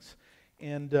things.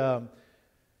 And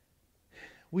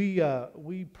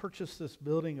we purchased this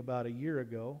building about a year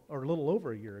ago, or a little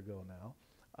over a year ago now,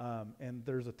 and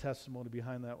there's a testimony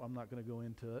behind that. I'm not going to go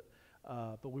into it,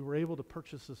 but we were able to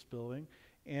purchase this building,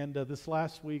 and this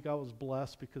last week I was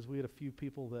blessed because we had a few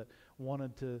people that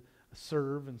wanted to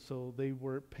serve, and so they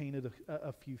were painted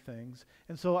a few things,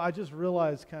 and so I just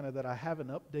realized kind of that I haven't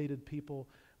updated people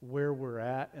where we're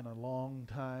at in a long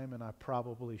time, and I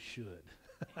probably should.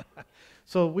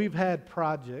 So we've had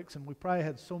projects, and we probably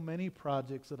had so many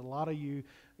projects that a lot of you,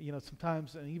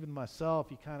 sometimes, and even myself,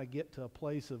 you kind of get to a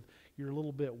place of you're a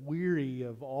little bit weary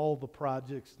of all the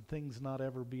projects and things not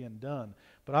ever being done.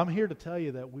 But I'm here to tell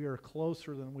you that we are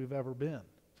closer than we've ever been.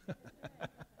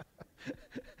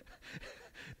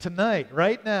 Tonight,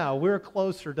 right now, we're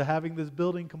closer to having this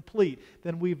building complete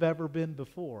than we've ever been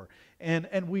before.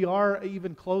 And we are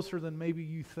even closer than maybe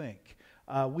you think.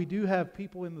 We do have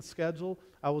people in the schedule.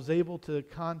 I was able to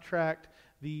contract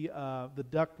the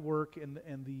duct work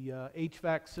and the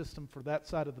HVAC system for that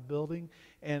side of the building,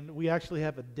 and we actually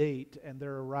have a date, and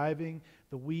they're arriving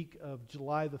the week of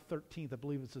July the 13th. I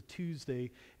believe it's a Tuesday,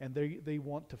 and they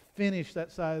want to finish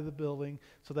that side of the building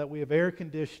so that we have air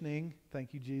conditioning.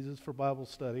 Thank you, Jesus, for Bible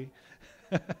study.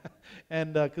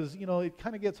 And because, it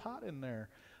kind of gets hot in there.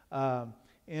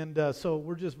 So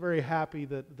we're just very happy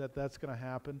that that's going to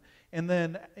happen. And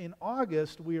then in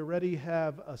August, we already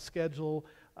have a schedule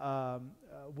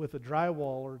with a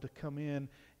drywaller to come in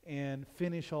and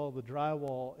finish all the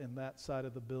drywall in that side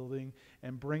of the building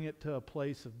and bring it to a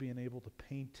place of being able to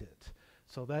paint it.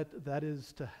 So that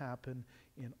is to happen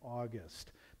in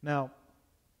August. Now,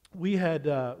 we had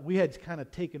kind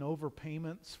of taken over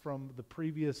payments from the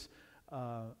previous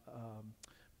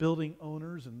building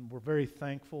owners, and we're very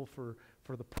thankful for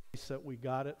the price that we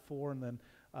got it for. And then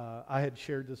I had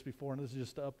shared this before, and this is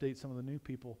just to update some of the new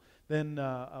people. Then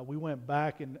we went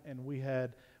back and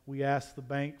we asked the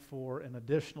bank for an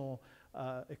additional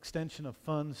extension of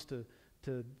funds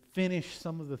to finish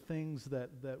some of the things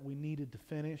that we needed to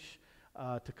finish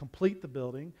to complete the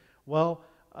building. Well,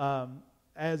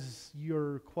 as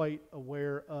you're quite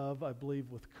aware of, I believe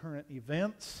with current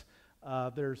events,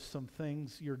 there's some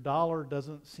things, your dollar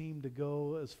doesn't seem to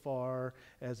go as far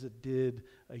as it did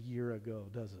a year ago,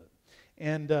 does it?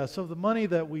 And so the money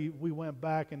that we went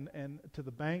back and to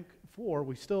the bank for,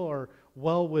 we still are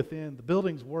well within. The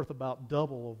building's worth about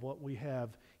double of what we have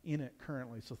in it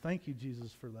currently. So thank you,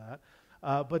 Jesus, for that.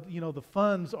 But, the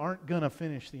funds aren't going to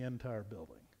finish the entire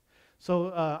building.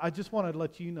 So I just wanted to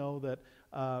let you know that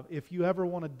if you ever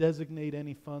want to designate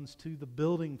any funds to the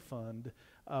building fund,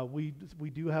 we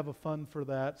do have a fund for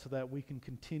that so that we can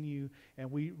continue.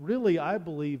 And we really, I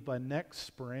believe, by next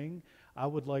spring, I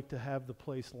would like to have the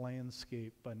place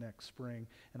landscaped by next spring,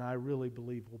 and I really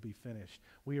believe we'll be finished.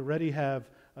 We already have,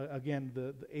 again,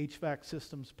 the HVAC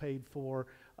system's paid for,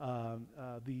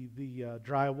 the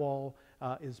drywall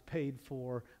is paid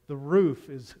for, the roof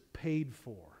is paid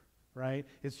for, right?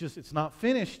 It's not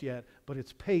finished yet, but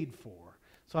it's paid for.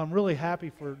 So I'm really happy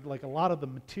for, a lot of the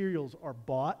materials are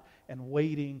bought and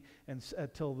waiting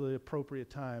until the appropriate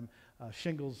time.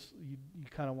 Shingles, you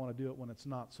kind of want to do it when it's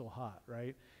not so hot,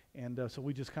 right? And so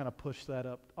we just kind of push that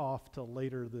off till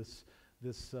later this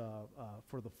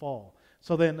for the fall.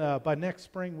 So then by next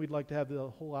spring, we'd like to have the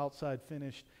whole outside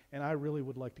finished, and I really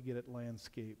would like to get it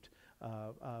landscaped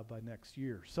by next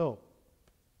year. So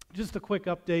Just a quick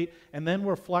update, and then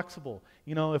we're flexible.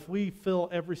 You know, if we fill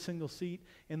every single seat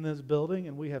in this building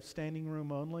and we have standing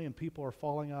room only and people are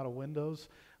falling out of windows,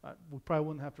 we probably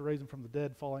wouldn't have to raise them from the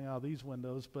dead falling out of these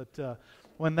windows. But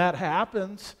when that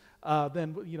happens,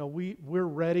 then, you know, we're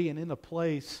ready and in a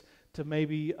place to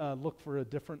maybe look for a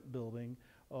different building.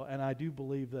 And I do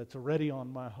believe that's already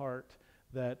on my heart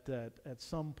that at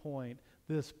some point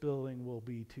this building will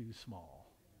be too small.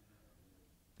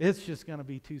 It's just going to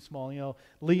be too small. You know,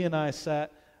 Lee and I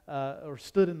sat or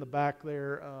stood in the back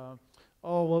there,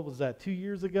 what was that, 2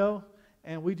 years ago?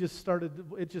 And we just started,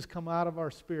 it just come out of our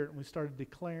spirit, and we started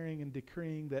declaring and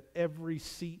decreeing that every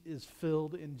seat is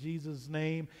filled in Jesus'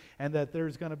 name, and that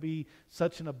there's going to be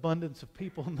such an abundance of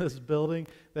people in this building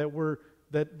that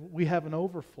we have an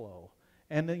overflow.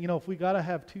 And, you know, if we got to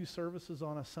have 2 services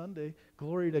on a Sunday,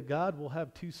 glory to God, we'll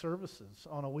have 2 services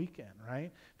on a weekend,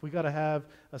 right? If we got to have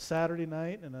a Saturday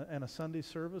night and a Sunday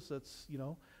service, that's, you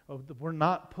know, we're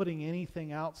not putting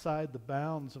anything outside the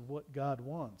bounds of what God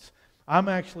wants. I'm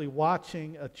actually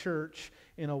watching a church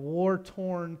in a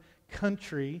war-torn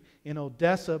country in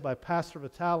Odessa by Pastor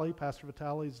Vitale. Pastor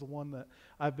Vitale is the one that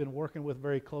I've been working with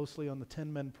very closely on the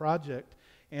 10 Men Project.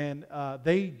 And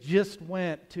they just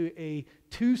went to a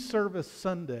 2-service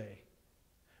Sunday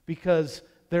because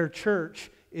their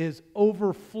church is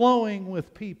overflowing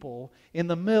with people in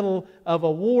the middle of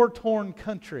a war-torn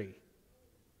country.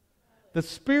 The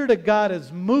Spirit of God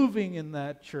is moving in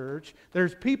that church.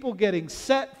 There's people getting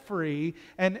set free,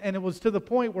 and it was to the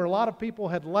point where a lot of people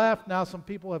had left. Now some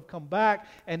people have come back,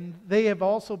 and they have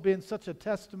also been such a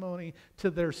testimony to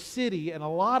their city, and a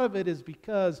lot of it is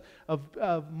because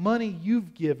of money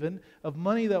you've given, of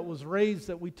money that was raised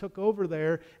that we took over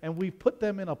there, and we put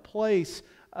them in a place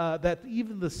that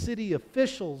even the city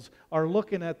officials are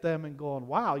looking at them and going,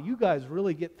 wow, you guys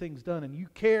really get things done, and you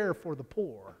care for the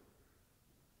poor.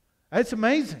 It's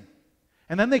amazing.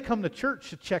 And then they come to church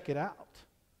to check it out,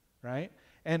 right?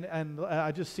 And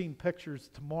I just seen pictures.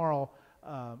 Tomorrow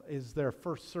is their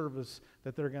first service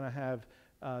that they're going to have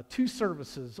 2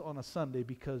 services on a Sunday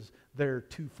because they're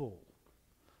too full.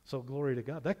 So glory to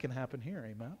God. That can happen here,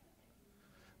 amen?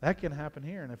 That can happen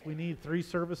here. And if we need 3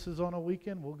 services on a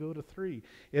weekend, we'll go to 3.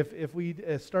 If we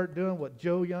start doing what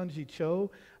Joe Yunji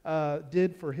Cho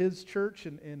did for his church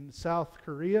in South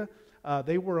Korea,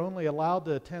 they were only allowed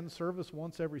to attend service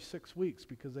once every 6 weeks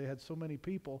because they had so many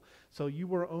people. So you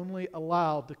were only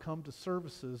allowed to come to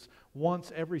services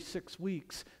once every 6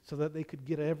 weeks so that they could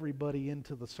get everybody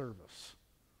into the service.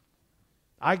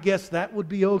 I guess that would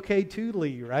be okay too,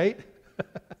 Lee, right?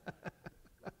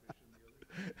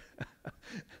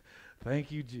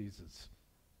 Thank you, Jesus.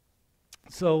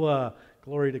 So,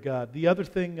 glory to God. The other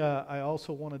thing I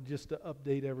also wanted just to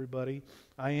update everybody,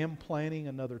 I am planning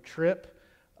another trip.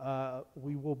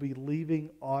 We will be leaving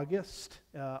August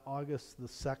the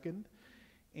 2nd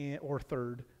or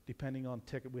 3rd, depending on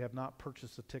ticket. We have not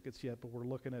purchased the tickets yet, but we're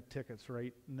looking at tickets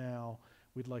right now.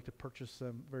 We'd like to purchase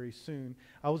them very soon.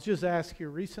 I was just asked here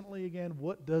recently again,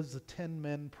 what does the 10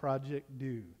 Men Project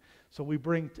do? So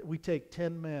we take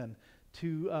 10 men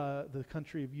to the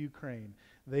country of Ukraine.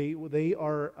 They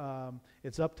are,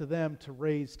 it's up to them to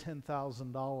raise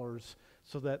 $10,000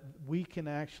 so that we can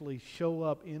actually show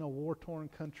up in a war-torn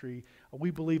country. We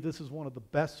believe this is one of the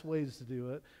best ways to do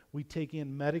it. We take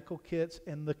in medical kits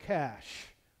and the cash,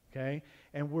 okay?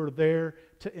 And we're there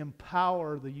to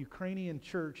empower the Ukrainian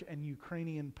church and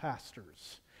Ukrainian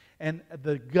pastors. And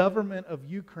the government of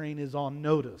Ukraine is on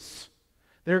notice.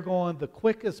 They're going, the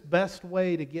quickest, best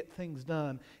way to get things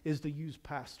done is to use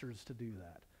pastors to do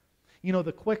that. You know,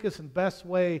 the quickest and best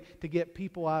way to get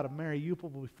people out of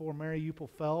Mariupol before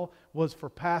Mariupol fell was for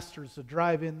pastors to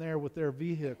drive in there with their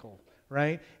vehicle,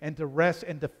 right? And to rest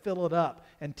and to fill it up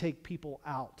and take people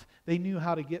out. They knew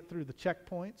how to get through the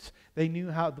checkpoints. They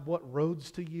knew what roads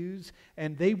to use.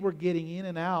 And they were getting in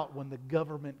and out when the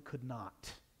government could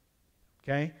not.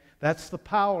 Okay? That's the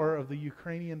power of the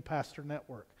Ukrainian Pastor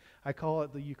Network. I call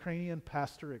it the Ukrainian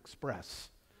Pastor Express.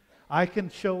 I can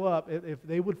show up, if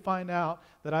they would find out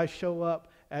that I show up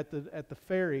at the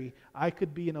ferry, I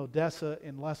could be in Odessa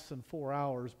in less than 4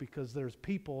 hours because there's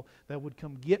people that would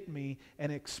come get me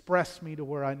and express me to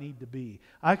where I need to be.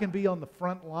 I can be on the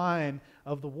front line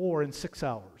of the war in 6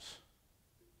 hours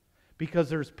because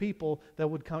there's people that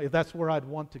would come, if that's where I'd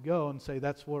want to go and say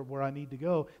that's where I need to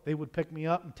go, they would pick me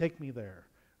up and take me there.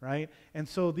 Right? And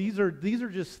so these are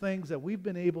just things that we've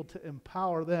been able to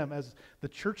empower them as the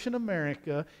church in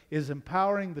America is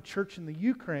empowering the church in the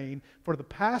Ukraine for the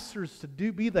pastors to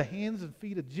be the hands and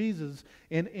feet of Jesus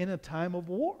in a time of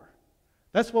war.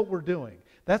 That's what we're doing.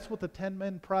 That's what the 10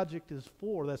 Men Project is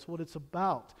for. That's what it's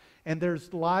about. And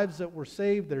there's lives that were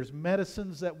saved. There's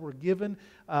medicines that were given.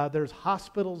 There's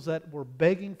hospitals that were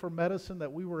begging for medicine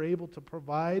that we were able to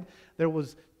provide. There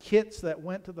was kits that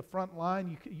went to the front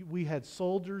line. We had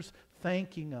soldiers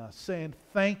thanking us, saying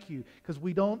thank you, because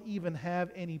we don't even have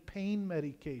any pain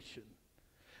medication.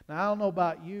 Now, I don't know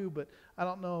about you, but I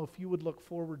don't know if you would look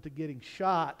forward to getting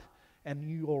shot and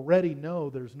you already know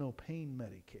there's no pain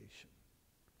medication.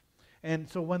 And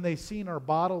so when they seen our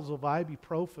bottles of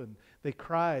ibuprofen, they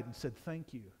cried and said,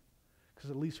 thank you, because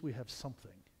at least we have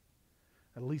something.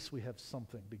 At least we have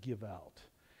something to give out.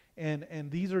 And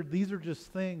these are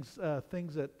just things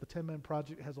that the 10 Men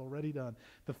Project has already done.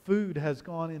 The food has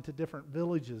gone into different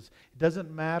villages. It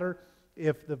doesn't matter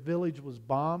if the village was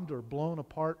bombed or blown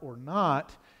apart or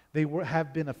not. They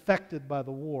have been affected by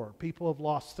the war. People have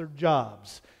lost their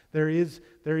jobs. There is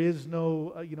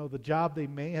no, the job they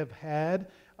may have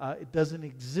had, it doesn't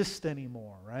exist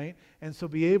anymore, right? And so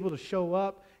be able to show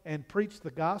up and preach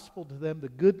the gospel to them, the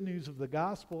good news of the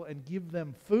gospel, and give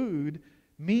them food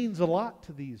means a lot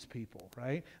to these people,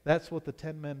 right? That's what the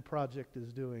 10 Men Project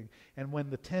is doing. And when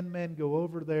the 10 men go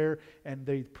over there and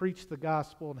they preach the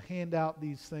gospel and hand out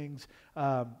these things,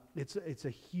 it's a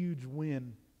huge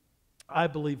win, I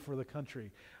believe, for the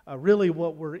country. Really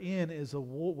what we're in is a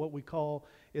war, what we call,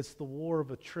 it's the war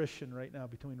of attrition right now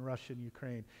between Russia and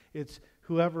Ukraine. It's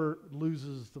whoever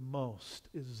loses the most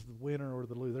is the winner or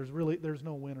the loser. There's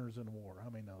no winners in war.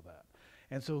 How many know that?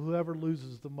 And so whoever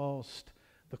loses the most,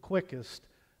 the quickest,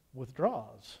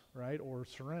 withdraws, right, or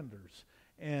surrenders.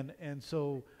 And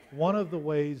so one of the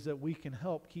ways that we can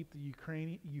help keep the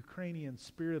Ukrainian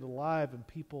spirit alive and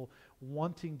people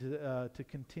wanting to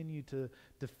continue to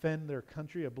defend their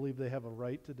country, I believe they have a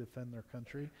right to defend their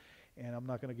country, and I'm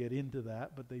not going to get into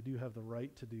that, but they do have the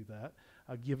right to do that,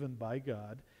 given by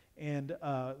God. And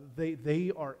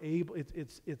they are able,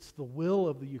 it's the will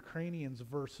of the Ukrainians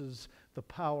versus the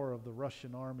power of the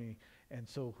Russian army. And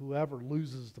so whoever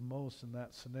loses the most in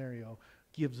that scenario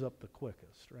gives up the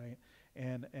quickest, right?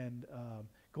 And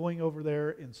going over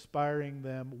there, inspiring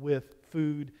them with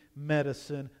food,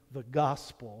 medicine, the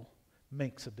gospel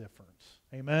makes a difference.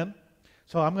 Amen?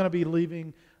 So I'm going to be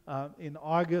leaving in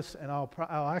August, and I'll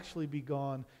actually be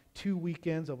gone 2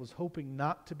 weekends. I was hoping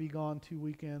not to be gone 2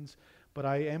 weekends, but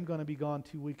I am going to be gone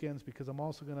 2 weekends because I'm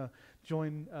also going to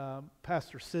join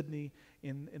Pastor Sidney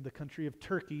in the country of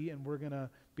Turkey, and we're going to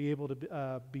be able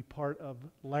to be part of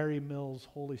Larry Mills'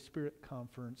 Holy Spirit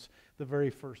Conference the very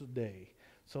first day.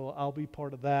 So I'll be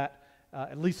part of that,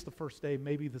 at least the first day,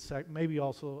 maybe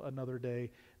also another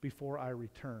day before I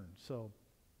return. So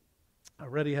I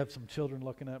already have some children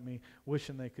looking at me,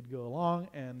 wishing they could go along,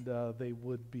 and they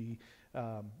would be,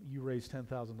 you raise $10,000,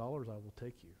 I will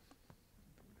take you.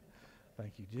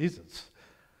 Thank you, Jesus.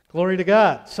 Glory to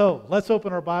God. So let's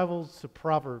open our Bibles to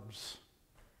Proverbs.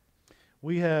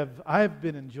 I've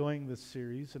been enjoying this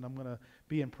series, and I'm going to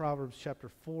be in Proverbs chapter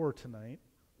 4 tonight.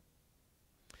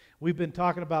 We've been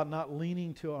talking about not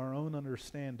leaning to our own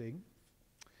understanding,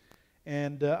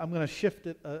 and I'm going to shift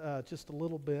it just a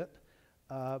little bit,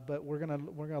 but we're going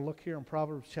to look here in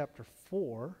Proverbs chapter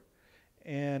 4,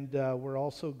 and we're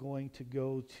also going to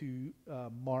go to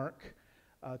Mark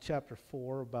chapter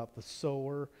 4 about the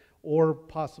sower, or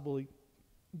possibly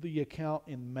the account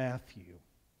in Matthew.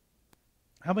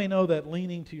 How many know that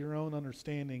leaning to your own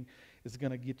understanding is going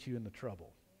to get you into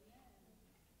trouble?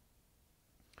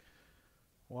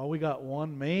 Well, we got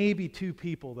one, maybe two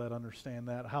people that understand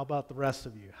that. How about the rest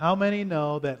of you? How many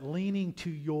know that leaning to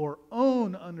your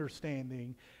own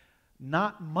understanding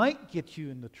might get you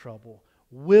into trouble,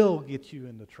 will get you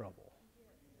into trouble?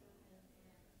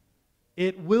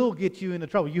 It will get you into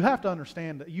trouble. You have to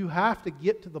understand that. You have to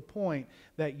get to the point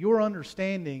that your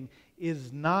understanding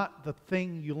is not the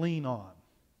thing you lean on.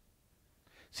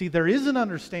 See, there is an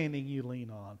understanding you lean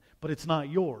on, but it's not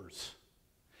yours.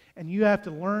 And you have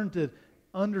to learn to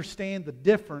understand the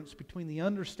difference between the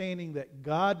understanding that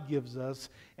God gives us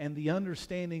and the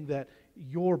understanding that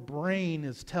your brain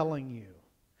is telling you.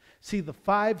 See, the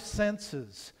 5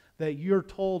 senses that you're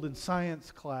told in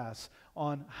science class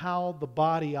on how the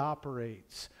body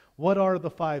operates. What are the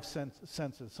 5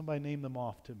 senses? Somebody name them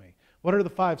off to me. What are the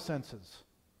 5 senses?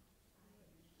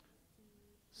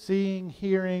 Seeing,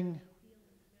 hearing,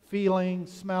 feeling,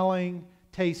 smelling,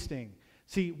 tasting.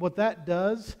 See, what that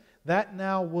does, that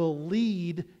now will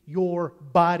lead your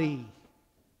body.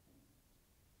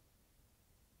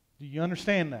 Do you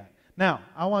understand that? Now,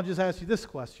 I want to just ask you this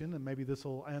question, and maybe this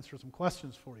will answer some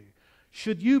questions for you.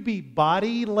 Should you be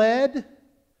body-led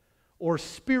or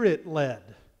spirit-led?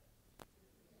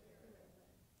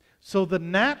 So the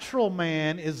natural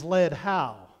man is led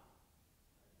how?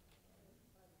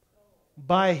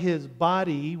 by his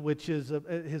body, which is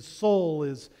his soul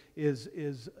is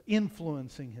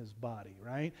influencing his body,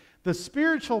 right? The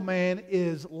spiritual man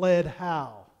is led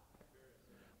how?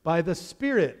 By the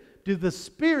Spirit. Do the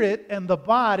Spirit and the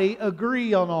body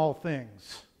agree on all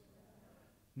things?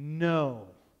 No.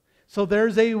 So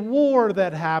there's a war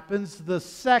that happens the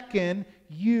second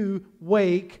you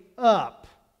wake up.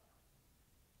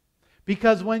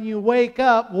 Because when you wake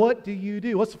up, what do you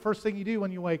do? What's the first thing you do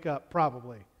when you wake up?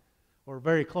 Probably. Or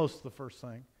very close to the first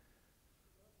thing.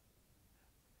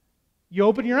 You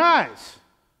open your eyes.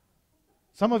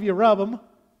 Some of you rub them.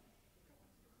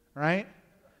 Right?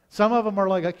 Some of them are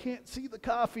like, I can't see the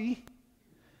coffee.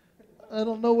 I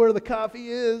don't know where the coffee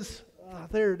is. Oh,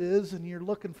 there it is, and you're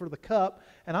looking for the cup.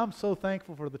 And I'm so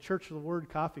thankful for the Church of the Word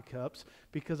coffee cups,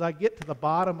 because I get to the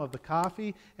bottom of the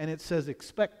coffee and it says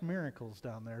expect miracles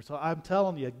down there. So I'm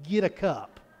telling you, get a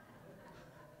cup.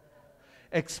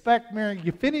 Expect miracles.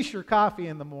 You finish your coffee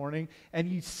in the morning and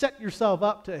you set yourself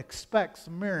up to expect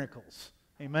some miracles.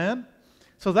 Amen?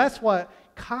 So that's why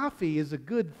coffee is a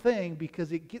good thing,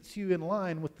 because it gets you in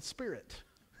line with the Spirit.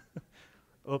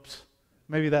 Oops,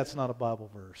 maybe that's not a Bible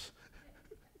verse.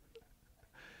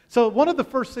 So one of the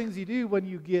first things you do when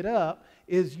you get up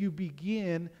is you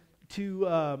begin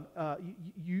to,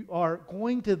 you are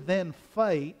going to then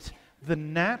fight the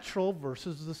natural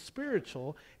versus the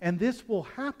spiritual, and this will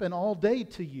happen all day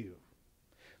to you.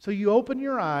 So you open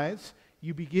your eyes,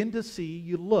 you begin to see,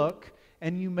 you look,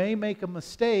 and you may make a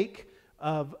mistake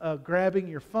of grabbing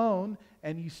your phone,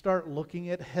 and you start looking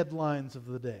at headlines of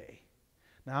the day.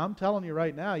 Now I'm telling you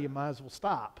right now, you might as well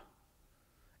stop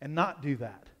and not do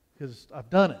that, because I've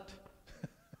done it.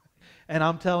 And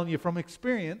I'm telling you from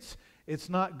experience, it's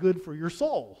not good for your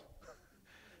soul.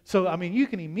 So, I mean, you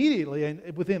can immediately,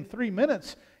 and within 3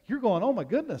 minutes, you're going, oh my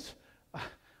goodness,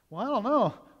 well, I don't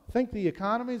know. I think the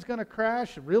economy is going to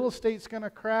crash, real estate's going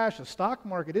to crash, the stock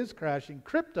market is crashing,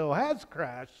 crypto has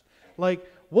crashed. Like,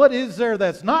 what is there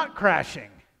that's not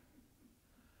crashing?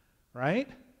 Right?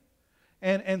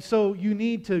 And so you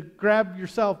need to grab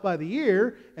yourself by the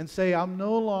ear and say, I'm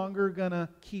no longer going to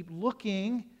keep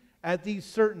looking at these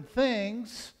certain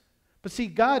things. But see,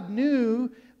 God knew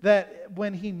that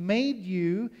when He made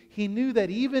you, He knew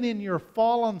that even in your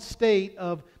fallen state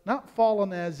of, not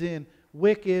fallen as in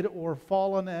wicked or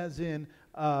fallen as in,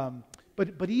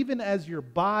 but even as your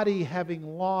body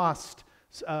having lost,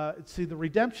 see, the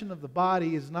redemption of the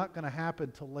body is not going to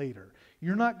happen till later.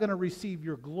 You're not going to receive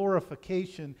your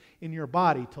glorification in your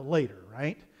body till later,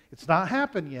 right? It's not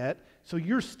happened yet, so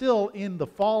you're still in the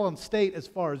fallen state as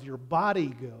far as your body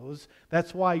goes.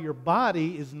 That's why your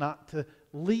body is not to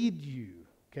lead you,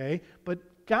 okay? But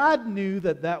God knew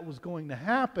that that was going to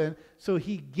happen, so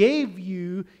He gave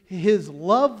you His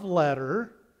love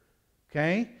letter,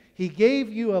 okay? He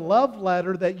gave you a love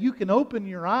letter that you can open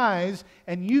your eyes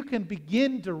and you can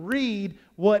begin to read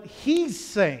what He's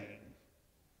saying.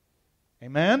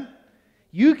 Amen?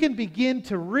 You can begin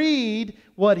to read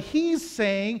what He's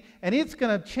saying, and it's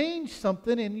going to change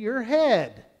something in your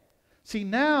head. See,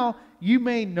 now you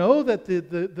may know that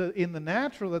in the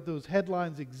natural that those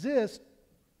headlines exist,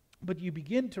 but you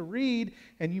begin to read,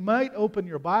 and you might open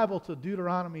your Bible to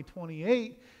Deuteronomy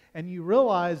 28, and you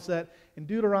realize that in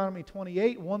Deuteronomy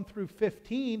 28, 1 through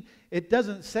 15, it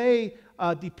doesn't say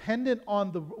dependent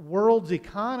on the world's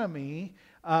economy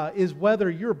is whether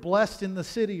you're blessed in the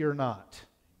city or not.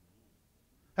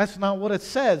 That's not what it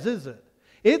says, is it?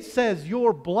 It says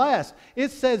you're blessed.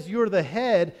 It says you're the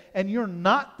head and you're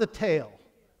not the tail,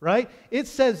 right? It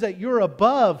says that you're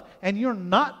above and you're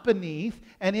not beneath,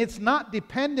 and it's not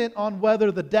dependent on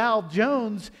whether the Dow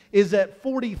Jones is at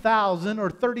 40,000 or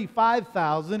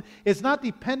 35,000. It's not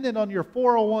dependent on your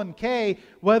 401k,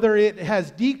 whether it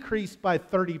has decreased by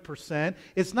 30%.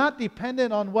 It's not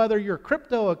dependent on whether your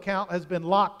crypto account has been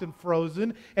locked and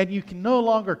frozen and you can no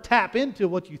longer tap into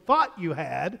what you thought you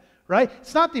had. Right?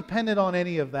 It's not dependent on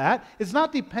any of that. It's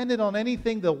not dependent on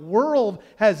anything the world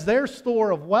has their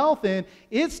store of wealth in.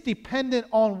 It's dependent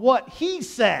on what He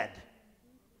said.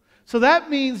 So that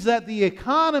means that the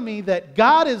economy that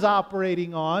God is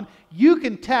operating on, you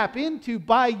can tap into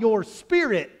by your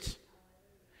spirit.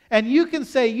 And you can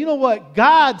say, you know what?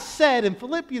 God said in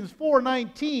Philippians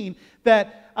 4:19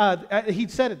 that He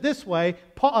said it this way.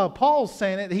 Paul's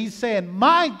saying it. He's saying,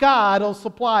 my God will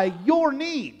supply your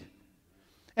need.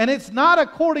 And it's not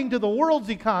according to the world's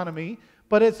economy,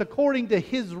 but it's according to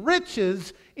His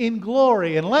riches in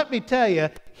glory. And let me tell you,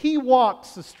 He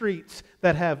walks the streets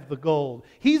that have the gold.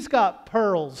 He's got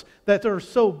pearls that are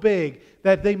so big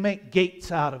that they make gates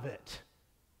out of it.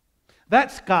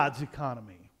 That's God's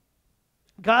economy.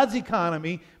 God's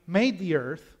economy made the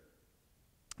earth,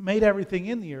 made everything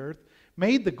in the earth,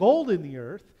 made the gold in the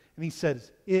earth, and he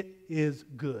says, it is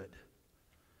good.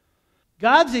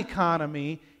 God's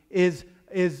economy is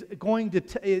going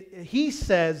to, he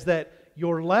says that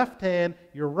your left hand,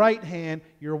 your right hand,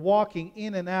 you're walking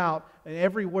in and out, and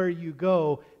everywhere you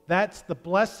go, that's the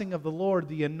blessing of the Lord.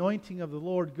 The anointing of the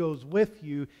Lord goes with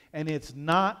you, and it's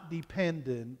not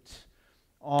dependent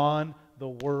on the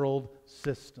world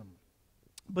system.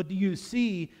 But do you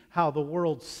see how the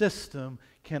world system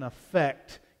can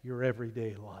affect your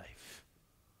everyday life?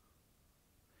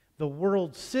 The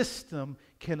world system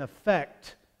can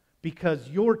affect, because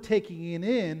you're taking it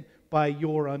in by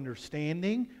your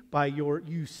understanding, by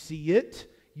you see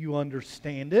it, you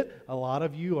understand it. A lot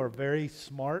of you are very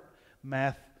smart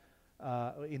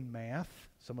in math.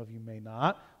 Some of you may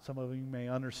not. Some of you may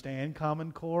understand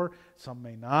Common Core. Some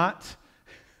may not.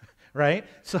 Right?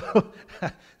 So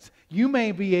you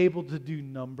may be able to do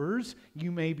numbers.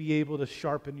 You may be able to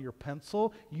sharpen your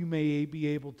pencil. You may be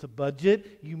able to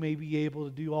budget. You may be able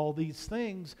to do all these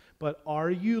things. But are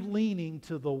you leaning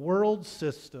to the world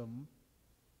system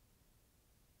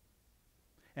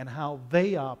and how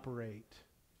they operate?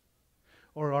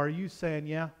 Or are you saying,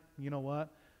 yeah, you know what?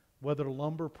 Whether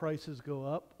lumber prices go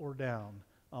up or down,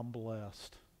 I'm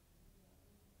blessed.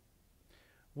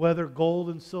 Whether gold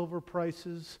and silver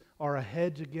prices are a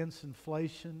hedge against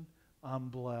inflation, I'm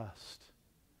blessed.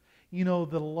 You know,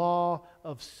 the law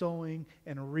of sowing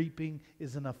and reaping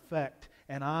is in effect,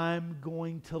 and I'm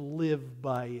going to live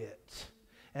by it.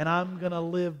 And I'm going to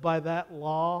live by that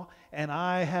law, and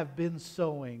I have been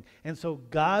sowing. And so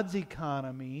God's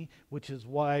economy, which is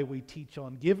why we teach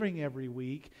on giving every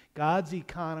week, God's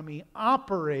economy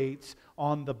operates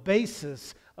on the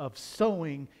basis of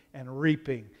sowing and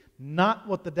reaping. Not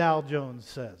what the Dow Jones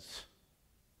says.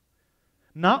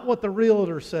 Not what the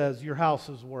realtor says your house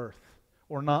is worth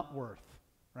or not worth,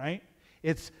 right?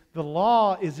 It's the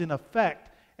law is in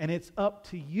effect, and it's up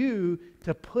to you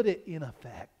to put it in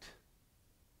effect.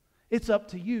 It's up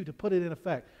to you to put it in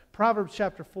effect. Proverbs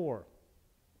chapter 4.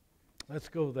 Let's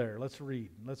go there. Let's read.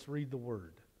 Let's read the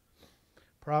word.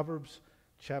 Proverbs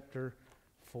chapter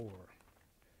 4.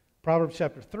 Proverbs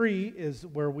chapter 3 is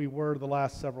where we were the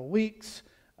last several weeks.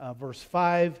 Verse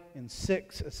 5 and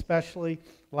 6 especially.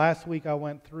 Last week I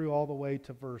went through all the way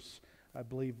to verse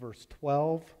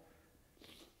 12.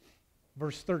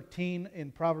 Verse 13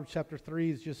 in Proverbs chapter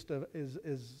 3 is just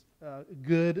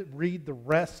good. Read the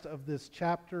rest of this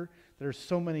chapter. There's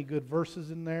so many good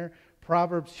verses in there.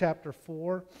 Proverbs chapter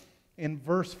 4. In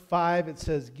verse 5 it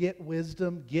says, get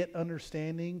wisdom, get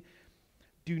understanding.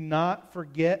 Do not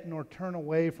forget nor turn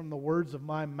away from the words of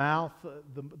my mouth.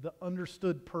 The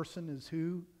understood person is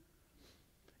who?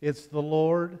 It's the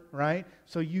Lord, right?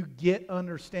 So you get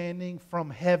understanding from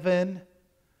heaven.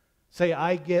 Say,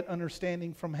 I get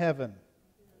understanding from heaven.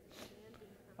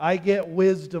 I get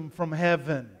wisdom from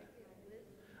heaven.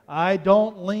 I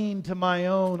don't lean to my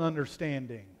own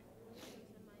understanding.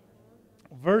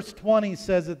 Verse 20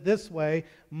 says it this way,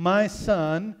 my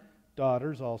son,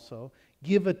 daughters also,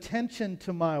 give attention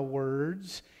to my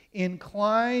words,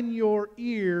 incline your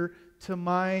ear to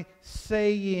my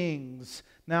sayings.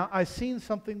 Now, I seen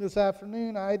something this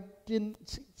afternoon. I didn't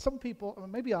see, some people,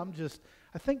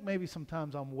 I think maybe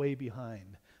sometimes I'm way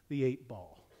behind the 8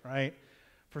 ball, right?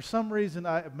 For some reason,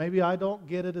 maybe I don't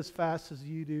get it as fast as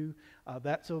you do.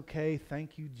 That's okay.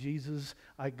 Thank you, Jesus.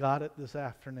 I got it this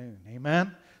afternoon.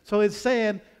 Amen? So it's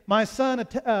saying, my son,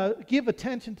 give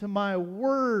attention to my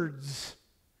words.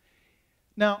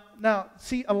 Now,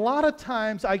 see, a lot of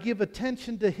times I give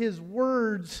attention to his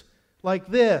words like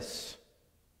this.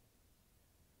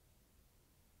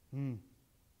 Boy,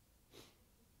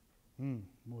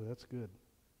 that's good.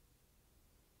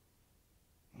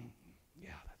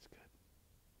 Yeah, that's good.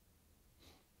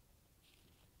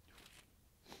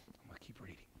 I'm going to keep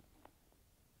reading.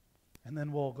 And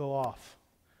then we'll go off.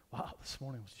 Wow, this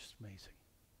morning was just amazing.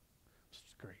 It was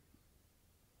just great.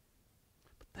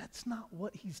 But that's not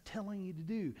what he's telling you to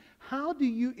do. How do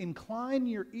you incline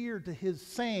your ear to his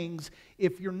sayings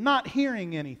if you're not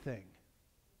hearing anything?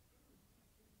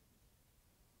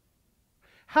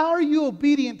 How are you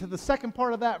obedient to the second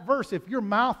part of that verse if your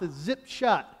mouth is zipped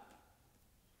shut?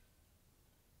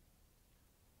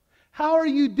 How are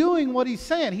you doing what he's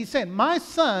saying? He's saying, my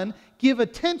son, give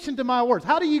attention to my words.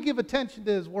 How do you give attention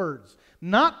to his words?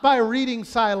 Not by reading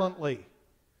silently.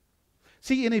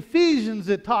 See, in Ephesians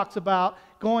it talks about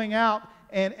going out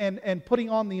and putting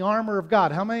on the armor of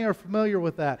God. How many are familiar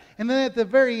with that? And then at the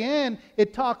very end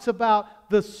it talks about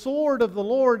the sword of the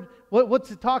Lord.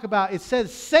 What's it talk about? It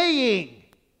says saying.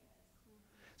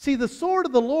 See, the sword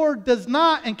of the Lord does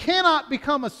not and cannot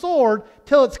become a sword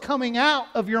till it's coming out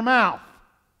of your mouth.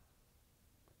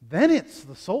 then it's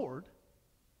the sword.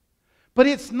 But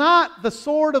it's not the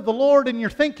sword of the Lord in your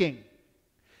thinking.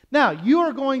 Now, you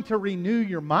are going to renew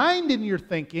your mind in your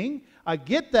thinking. I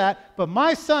get that. But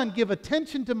my son, give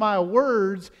attention to my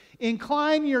words.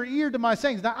 Incline your ear to my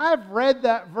sayings. Now, I've read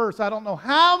that verse I don't know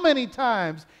how many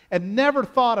times and never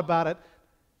thought about it,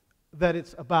 that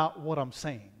it's about what I'm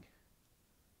saying.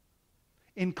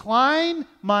 Incline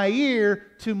my ear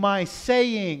to my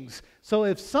sayings. So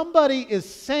if somebody is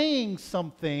saying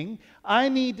something, I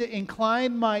need to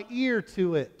incline my ear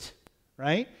to it,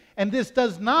 right? And this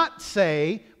does not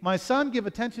say, my son, give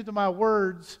attention to my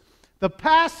words. The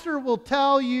pastor will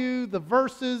tell you the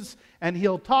verses and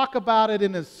he'll talk about it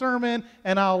in his sermon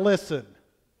and I'll listen.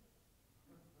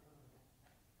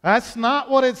 That's not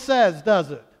what it says, does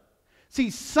it? See,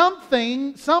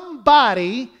 somebody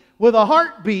with a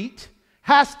heartbeat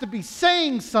has to be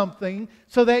saying something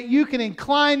so that you can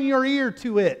incline your ear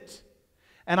to it.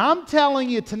 And I'm telling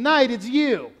you tonight, it's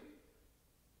you.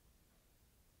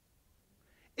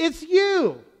 It's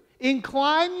you.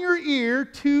 Incline your ear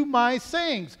to my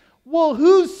sayings. Well,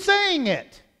 who's saying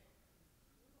it?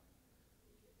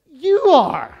 You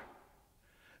are.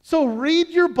 So read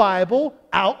your Bible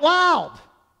out loud.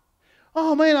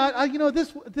 Oh man,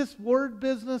 this word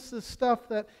business, this stuff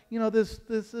that, this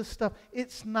stuff,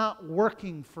 it's not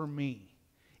working for me.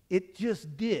 It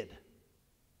just did.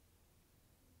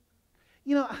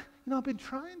 I've been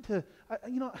trying to,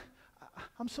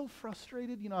 I'm so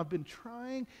frustrated. I've been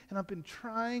trying and I've been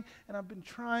trying and I've been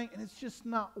trying and it's just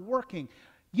not working.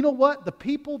 You know what? The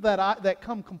people that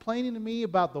come complaining to me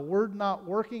about the word not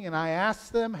working, and I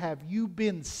ask them, have you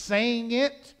been saying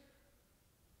it?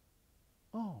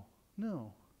 Oh,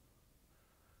 no.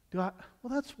 Well,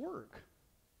 that's work.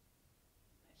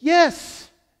 Yes,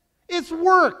 it's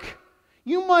work.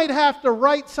 You might have to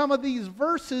write some of these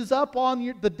verses up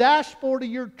on the dashboard of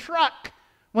your truck.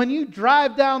 When you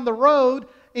drive down the road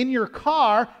in your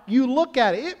car, you look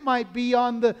at it. It might be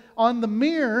on the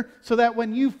mirror so that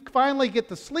when you finally get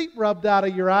the sleep rubbed out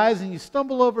of your eyes and you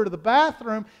stumble over to the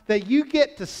bathroom, that you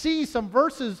get to see some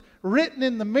verses written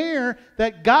in the mirror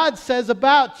that God says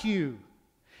about you.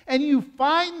 And you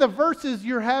find the verses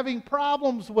you're having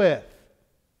problems with.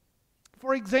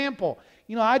 For example,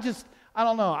 I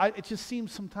don't know. It just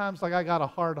seems sometimes like I got a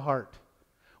hard heart.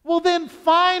 Well, then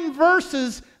find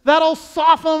verses that'll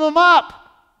soften them up.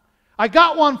 I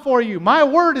got one for you. My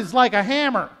word is like a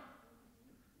hammer.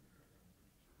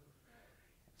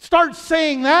 Start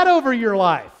saying that over your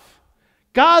life.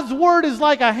 God's word is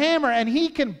like a hammer, and He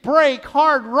can break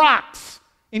hard rocks,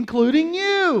 including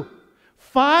you.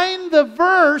 Find the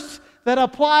verse that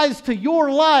applies to your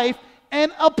life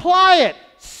and apply it.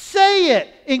 Say it.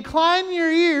 Incline your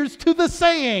ears to the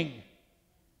saying.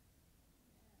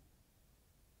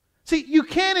 See, you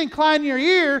can't incline your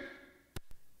ear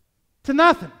to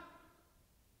nothing.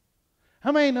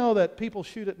 How many know that people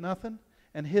shoot at nothing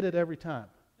and hit it every time?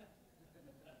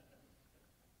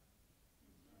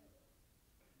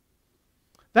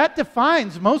 That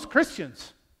defines most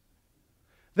Christians.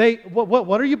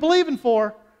 What are you believing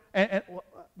for? And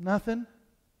nothing.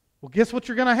 Well, guess what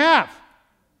you're going to have?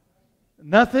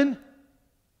 Nothing.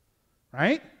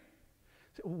 Right?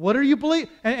 What are you believing?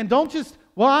 And don't just,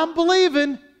 I'm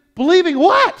believing. Believing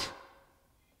what?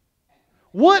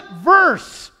 What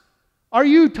verse are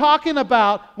you talking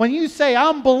about when you say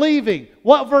I'm believing?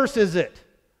 What verse is it?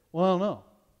 Well, I don't know.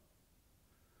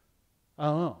 I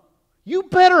don't know. You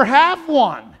better have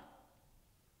one.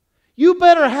 You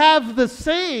better have the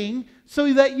saying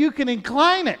so that you can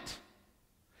incline it.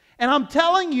 And I'm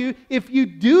telling you, if you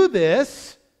do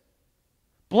this,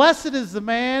 blessed is the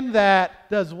man that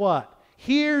does what?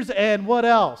 Hears and what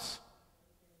else?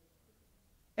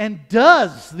 And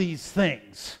does these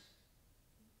things.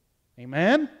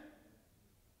 Amen?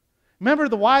 Remember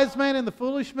the wise man and the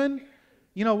foolish man?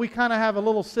 We kind of have a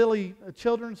little silly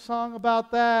children's song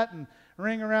about that, and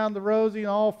Ring Around the Rosie and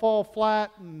All Fall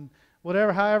Flat and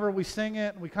whatever, however we sing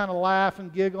it, and we kind of laugh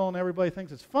and giggle and everybody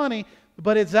thinks it's funny,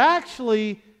 but it's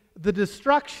actually the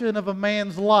destruction of a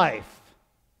man's life.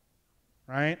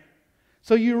 Right?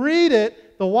 So you read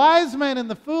it, the wise man and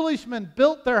the foolish man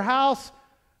built their house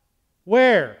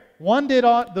where? One did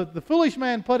the foolish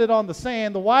man put it on the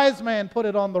sand, the wise man put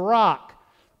it on the rock.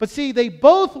 But see, they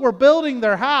both were building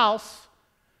their house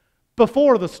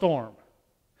before the storm.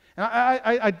 And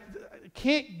I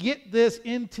can't get this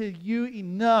into you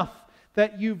enough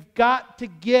that you've got to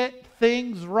get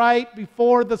things right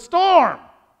before the storm.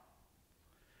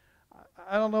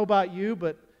 I don't know about you,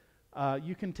 but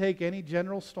you can take any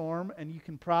general storm and you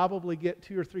can probably get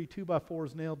 2 or 3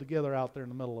 2x4s nailed together out there in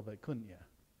the middle of it, couldn't you?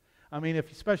 I mean,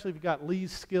 especially if you've got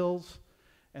Lee's skills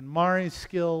and Mari's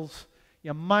skills,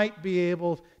 you might be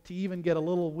able to even get a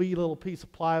wee little piece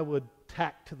of plywood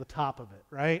tacked to the top of it,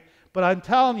 right? But I'm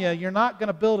telling you, you're not going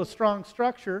to build a strong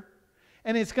structure,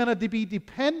 and it's going to be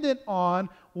dependent on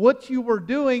what you were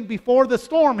doing before the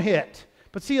storm hit.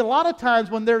 But see, a lot of times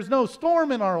when there's no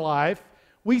storm in our life,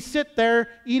 we sit there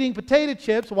eating potato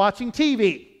chips, watching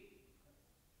TV.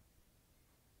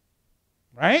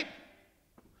 Right?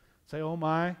 Say, oh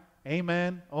my,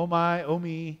 amen, oh my, oh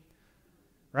me.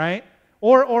 Right?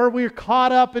 Or we're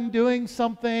caught up in doing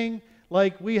something,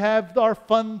 like we have our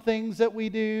fun things that we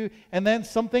do, and then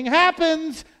something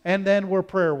happens, and then we're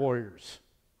prayer warriors.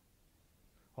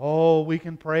 Oh, we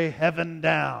can pray heaven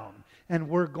down. And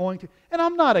we're going to, and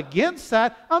I'm not against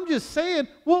that. I'm just saying,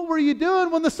 what were you doing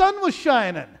when the sun was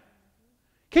shining?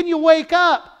 Can you wake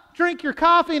up, drink your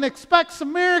coffee, and expect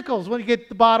some miracles when you get to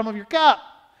the bottom of your cup?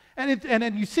 And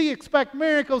then you see expect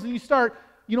miracles, and you start,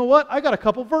 you know what? I got a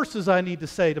couple verses I need to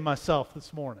say to myself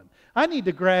this morning. I need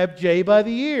to grab Jay by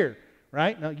the ear,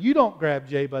 right? Now, you don't grab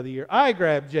Jay by the ear. I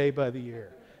grab Jay by the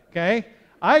ear, okay?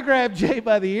 I grab Jay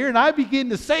by the ear, and I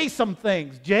begin to say some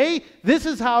things. Jay, this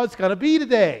is how it's going to be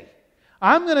today.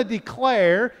 I'm going to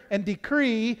declare and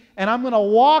decree, and I'm going to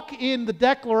walk in the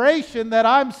declaration that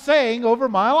I'm saying over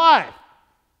my life.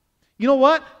 You know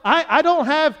what? I don't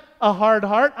have a hard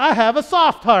heart. I have a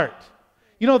soft heart.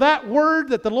 You know, that word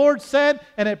that the Lord said,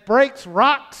 and it breaks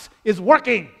rocks, is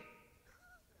working.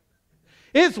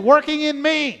 It's working in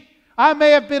me. I may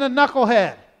have been a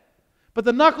knucklehead, but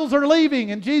the knuckles are leaving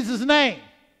in Jesus' name.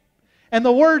 And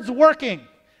the word's working.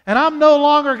 And I'm no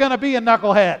longer going to be a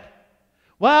knucklehead.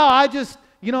 Well,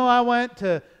 I went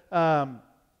to,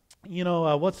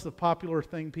 what's the popular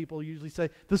thing people usually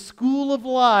say? The school of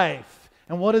life.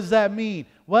 And what does that mean?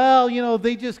 Well,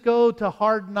 they just go to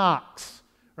hard knocks,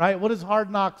 right? What does hard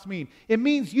knocks mean? It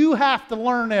means you have to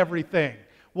learn everything.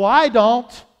 Well, I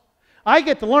don't. I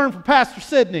get to learn from Pastor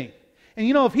Sidney. And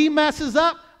if he messes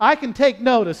up, I can take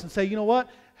notice and say, you know what?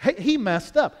 He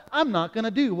messed up. I'm not going to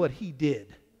do what he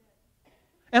did.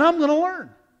 And I'm going to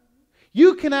learn.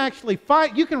 You can actually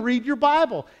you can read your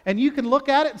Bible, and you can look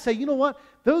at it and say, you know what?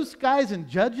 Those guys in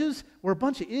Judges were a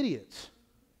bunch of idiots.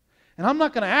 And I'm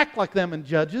not going to act like them in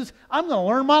Judges. I'm going to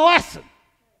learn my lesson.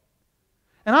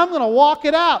 And I'm going to walk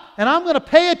it out. And I'm going to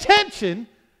pay attention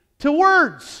to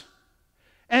words.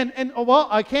 And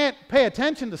I can't pay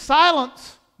attention to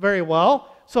silence very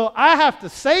well. So I have to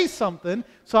say something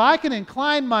so I can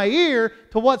incline my ear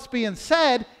to what's being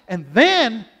said, and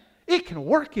then it can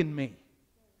work in me.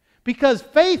 Because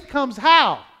faith comes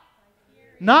how?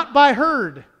 Not by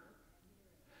heard.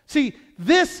 See,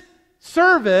 this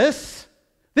service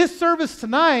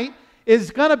tonight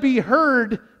is going to be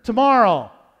heard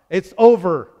tomorrow. It's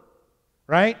over,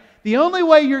 right? The only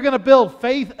way you're going to build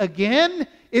faith again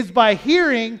is by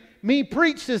hearing me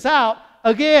preach this out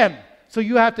again. So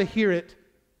you have to hear it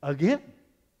again.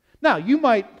 Now, you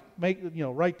might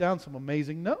write down some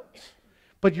amazing notes,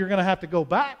 but you're going to have to go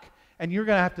back. And you're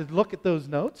going to have to look at those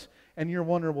notes, and you're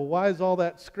wondering, well, why is all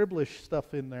that scribblish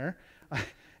stuff in there? I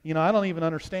don't even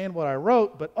understand what I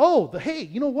wrote, but hey,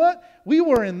 you know what? We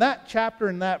were in that chapter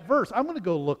in that verse. I'm going to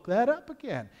go look that up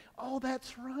again. Oh,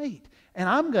 that's right. And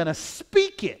I'm going to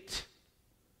speak it.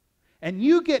 And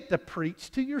you get to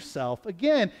preach to yourself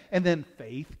again, and then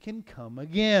faith can come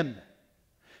again.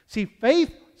 See,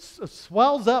 faith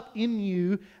swells up in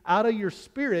you out of your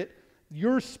spirit.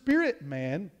 Your spirit,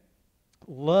 man,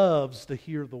 loves to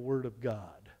hear the Word of God.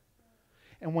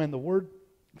 And when the Word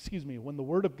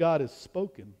of God is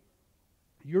spoken,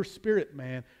 your spirit,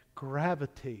 man,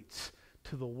 gravitates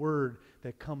to the Word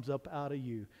that comes up out of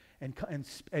you.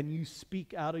 And you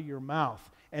speak out of your mouth,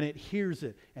 and it hears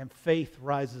it, and faith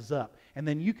rises up. And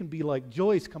then you can be like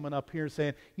Joyce coming up here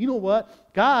saying, you know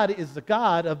what? God is the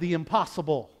God of the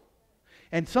impossible.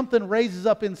 And something raises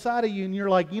up inside of you, and you're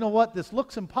like, you know what? This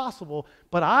looks impossible,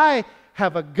 but I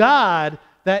have a God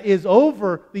that is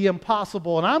over the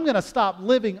impossible, and I'm going to stop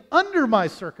living under my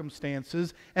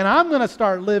circumstances, and I'm going to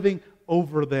start living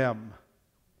over them.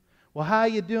 Well, how are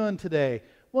you doing today?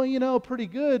 Well, pretty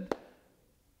good.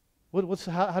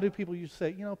 How do people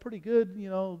usually say, pretty good,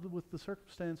 with the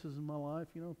circumstances in my life,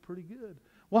 pretty good.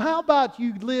 Well, how about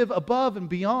you live above and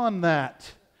beyond that?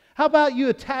 How about you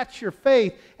attach your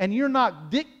faith and you're not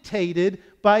dictated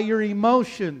by your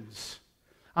emotions?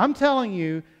 I'm telling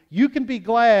you, you can be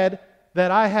glad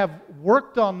that I have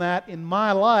worked on that in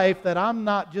my life, that I'm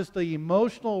not just an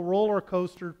emotional roller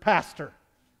coaster pastor.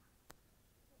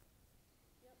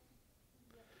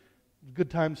 Good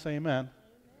time to say amen.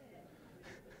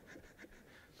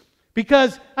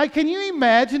 Because can you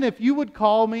imagine if you would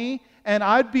call me and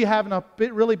I'd be having a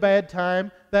really bad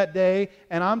time that day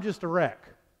and I'm just a wreck?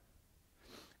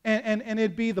 And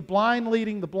it'd be the blind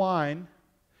leading the blind.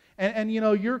 And you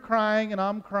know, you're crying and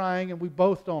I'm crying and we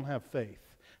both don't have faith.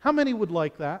 How many would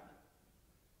like that?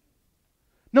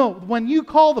 No, when you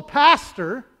call the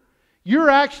pastor, you're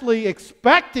actually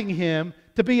expecting him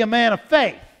to be a man of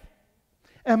faith.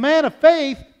 A man of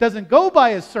faith doesn't go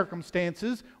by his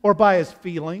circumstances or by his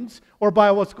feelings or by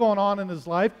what's going on in his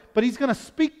life, but he's going to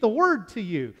speak the word to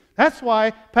you. That's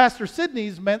why Pastor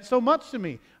Sidney's meant so much to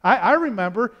me. I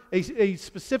remember a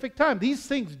specific time. These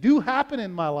things do happen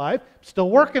in my life.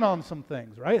 Still working on some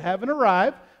things, right? Haven't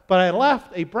arrived, but I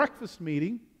left a breakfast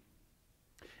meeting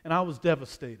and I was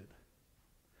devastated.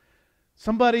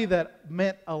 Somebody that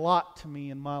meant a lot to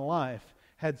me in my life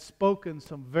had spoken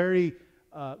some very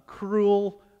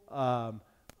cruel,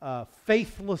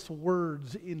 faithless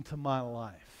words into my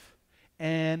life.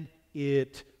 And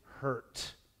it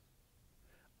hurt.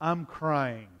 I'm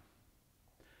crying.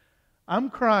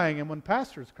 And when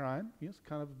pastor's crying, it's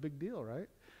kind of a big deal, right?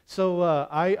 So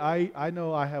I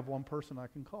know I have one person I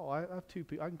can call. I have two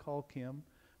people. I can call Kim,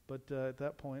 but at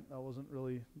that point I wasn't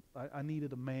really, I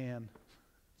needed a man.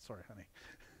 Sorry, honey.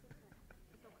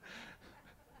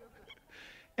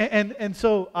 and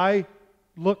so I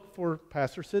look for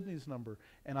Pastor Sidney's number,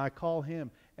 and I call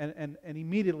him. And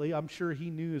immediately, I'm sure he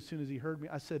knew as soon as he heard me,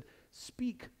 I said,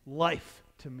 speak life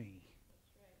to me.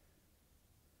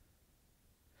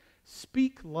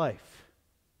 Speak life.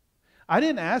 I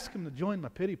didn't ask him to join my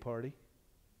pity party.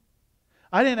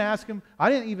 I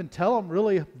didn't even tell him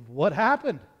really what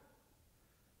happened.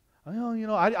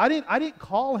 I didn't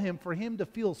call him for him to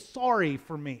feel sorry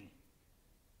for me.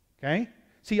 Okay?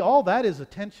 See, all that is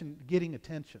attention, getting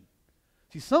attention.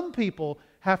 See, some people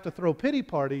have to throw pity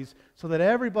parties so that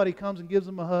everybody comes and gives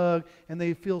them a hug and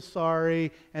they feel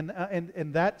sorry, and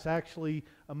that's actually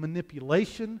a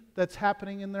manipulation that's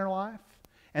happening in their life.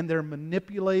 And they're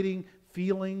manipulating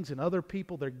feelings in other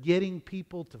people. They're getting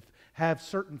people to have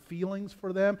certain feelings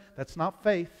for them. That's not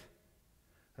faith.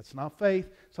 That's not faith.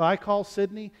 So I call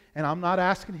Sidney, and I'm not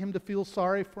asking him to feel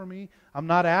sorry for me. I'm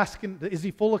not asking, is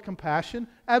he full of compassion?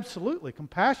 Absolutely.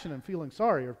 Compassion and feeling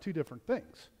sorry are two different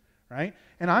things, right?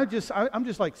 And I'm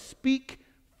just like, speak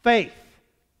faith.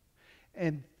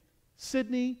 And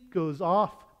Sidney goes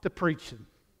off to preaching.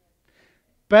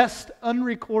 Best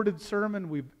unrecorded sermon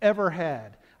we've ever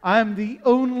had. I'm the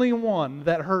only one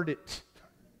that heard it.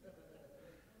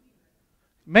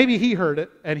 Maybe he heard it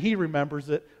and he remembers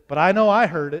it, but I know I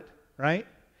heard it, right?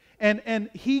 And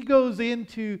he goes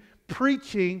into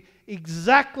preaching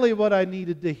exactly what I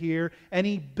needed to hear, and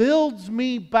he builds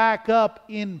me back up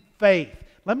in faith.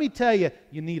 Let me tell you,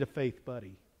 you need a faith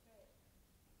buddy.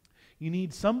 You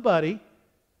need somebody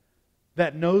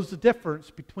that knows the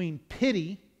difference between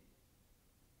pity.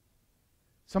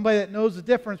 Somebody that knows the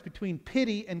difference between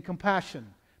pity and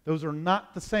compassion. Those are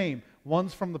not the same.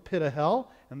 One's from the pit of hell,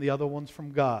 and the other one's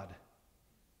from God.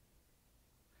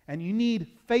 And you need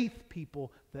faith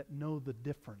people that know the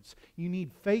difference. You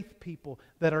need faith people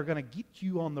that are going to get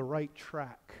you on the right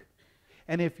track.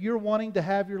 And if you're wanting to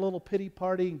have your little pity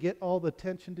party and get all the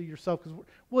attention to yourself, because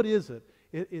what is it?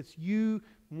 It's you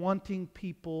wanting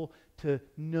people to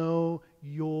know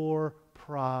your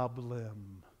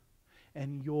problem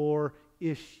and your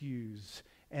issues,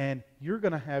 and you're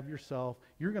going to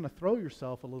throw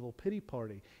yourself a little pity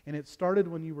party. And it started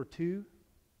when you were 2,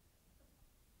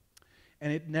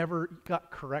 and it never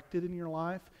got corrected in your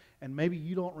life, and maybe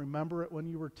you don't remember it when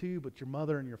you were 2, but your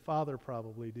mother and your father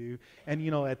probably do. And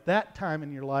at that time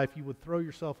in your life, you would throw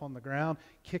yourself on the ground,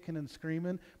 kicking and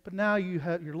screaming, but now you're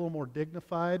a little more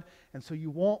dignified, and so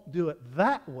you won't do it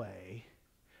that way,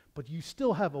 but you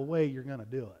still have a way you're going to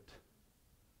do it.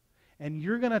 And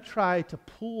you're going to try to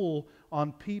pull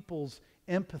on people's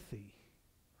empathy,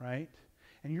 right?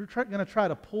 And you're going to try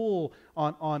to pull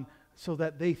on so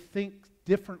that they think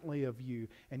differently of you.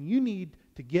 And you need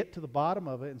to get to the bottom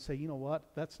of it and say, you know what?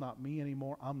 That's not me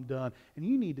anymore. I'm done. And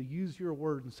you need to use your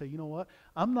word and say, you know what?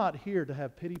 I'm not here to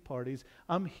have pity parties.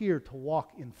 I'm here to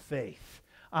walk in faith.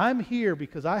 I'm here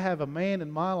because I have a man in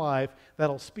my life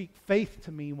that'll speak faith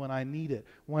to me when I need it.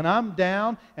 When I'm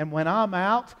down and when I'm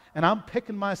out and I'm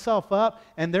picking myself up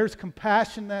and there's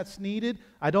compassion that's needed,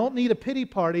 I don't need a pity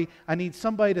party. I need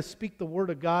somebody to speak the Word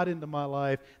of God into my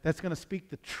life that's going to speak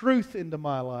the truth into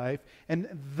my life, and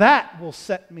that will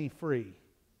set me free.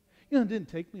 It didn't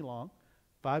take me long.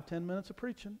 5-10 minutes of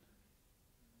preaching.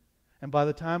 And by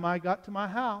the time I got to my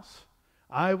house,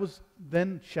 I was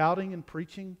then shouting and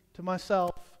preaching to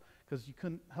myself, because you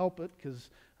couldn't help it, because,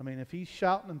 if he's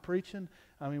shouting and preaching,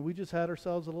 we just had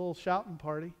ourselves a little shouting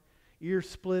party,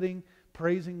 ear-splitting,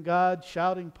 praising God,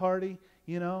 shouting party,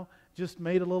 just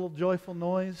made a little joyful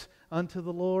noise unto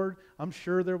the Lord. I'm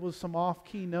sure there was some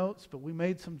off-key notes, but we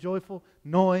made some joyful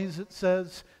noise, it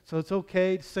says. So it's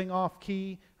okay to sing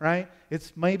off-key, right?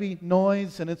 It's maybe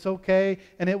noise, and it's okay.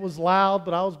 And it was loud,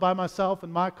 but I was by myself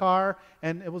in my car,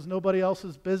 and it was nobody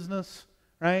else's business,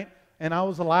 right? And I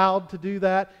was allowed to do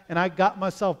that, and I got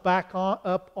myself back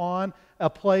up on a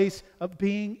place of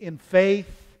being in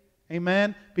faith.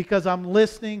 Amen? Because I'm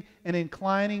listening and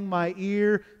inclining my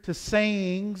ear to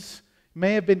sayings.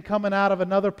 May have been coming out of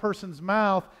another person's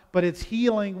mouth, but it's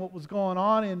healing what was going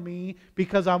on in me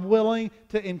because I'm willing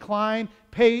to incline,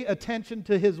 pay attention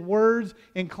to His words,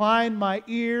 incline my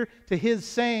ear to His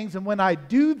sayings. And when I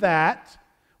do that,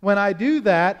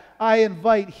 I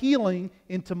invite healing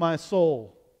into my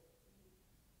soul.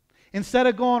 Instead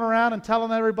of going around and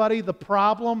telling everybody the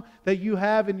problem that you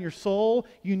have in your soul,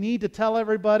 you need to tell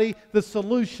everybody the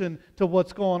solution to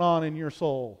what's going on in your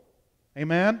soul.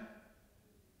 Amen?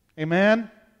 Amen?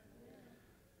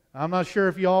 I'm not sure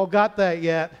if you all got that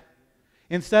yet.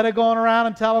 Instead of going around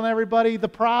and telling everybody the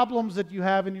problems that you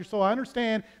have in your soul, I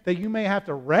understand that you may have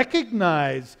to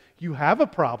recognize you have a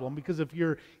problem, because if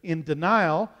you're in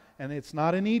denial, and it's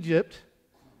not in Egypt,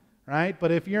 right?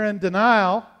 But if you're in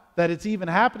denial that it's even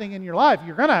happening in your life,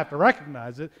 you're going to have to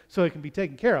recognize it so it can be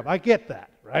taken care of. I get that,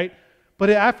 right? But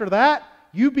after that,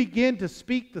 you begin to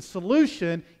speak the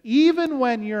solution even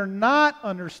when you're not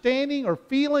understanding or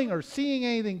feeling or seeing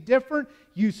anything different.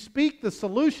 You speak the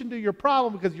solution to your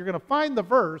problem because you're going to find the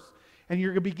verse and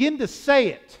you're going to begin to say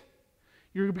it.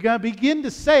 You're going to begin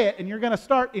to say it, and you're going to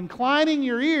start inclining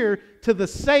your ear to the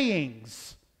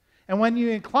sayings. And when you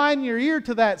incline your ear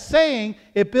to that saying,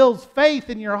 it builds faith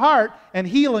in your heart and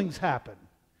healings happen.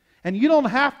 And you don't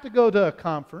have to go to a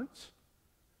conference.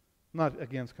 I'm not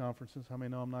against conferences. How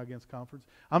many know I'm not against conference?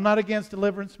 I'm not against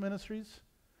deliverance ministries.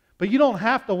 But you don't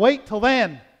have to wait till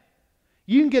then.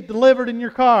 You can get delivered in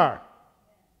your car.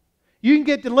 You can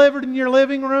get delivered in your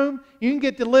living room. You can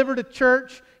get delivered at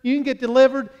church. You can get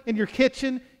delivered in your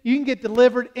kitchen. You can get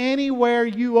delivered anywhere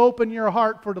you open your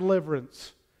heart for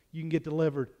deliverance. You can get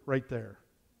delivered right there.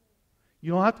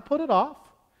 You don't have to put it off.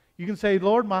 You can say,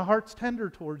 Lord, my heart's tender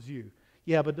towards you.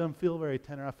 Yeah, but it doesn't feel very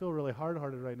tender. I feel really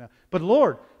hard-hearted right now. But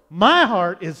Lord, my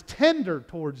heart is tender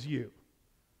towards you.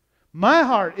 My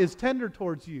heart is tender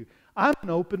towards you. I'm an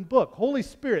open book. Holy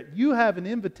Spirit, you have an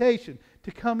invitation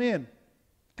to come in,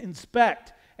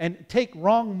 inspect, and take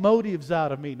wrong motives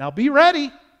out of me. Now be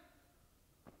ready.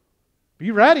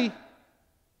 Be ready.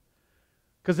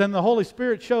 Because then the Holy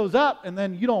Spirit shows up and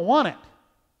then you don't want it.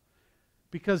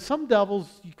 Because some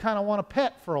devils you kind of want to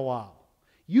pet for a while.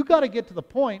 You got to get to the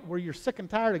point where you're sick and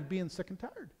tired of being sick and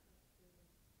tired.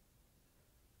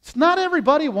 It's not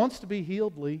everybody wants to be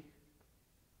healed, Lee.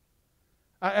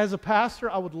 As a pastor,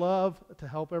 I would love to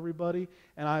help everybody,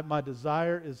 and my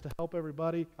desire is to help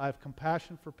everybody. I have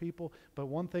compassion for people, but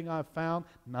one thing I've found,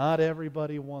 not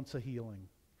everybody wants a healing.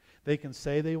 They can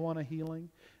say they want a healing.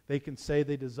 They can say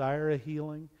they desire a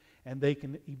healing, and they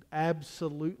can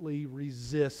absolutely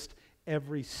resist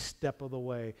every step of the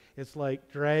way. It's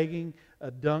like dragging a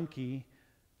donkey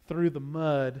through the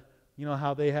mud. You know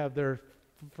how they have their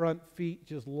front feet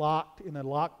just locked in a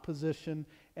locked position,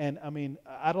 and I mean,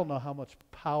 I don't know how much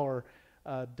power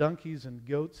donkeys and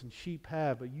goats and sheep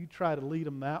have, but you try to lead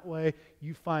them that way,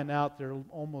 you find out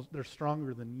they're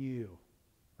stronger than you,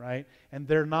 right? And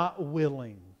they're not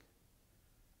willing,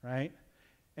 right?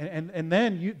 And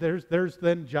then there's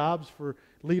then jobs for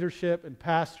leadership and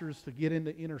pastors to get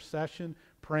into intercession,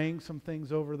 praying some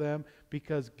things over them,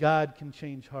 because God can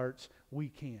change hearts. We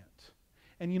can't.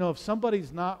 And you know, if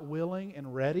somebody's not willing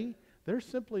and ready, they're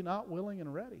simply not willing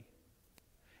and ready.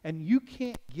 And you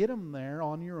can't get them there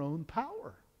on your own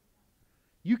power.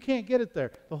 You can't get it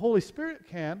there. The Holy Spirit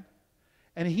can,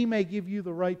 and He may give you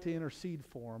the right to intercede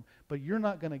for them, but you're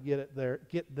not going to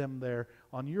get them there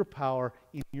on your power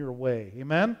in your way.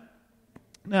 Amen?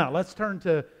 Now, let's turn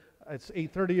to, it's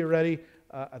 8:30 already.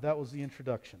 That was the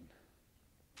introduction.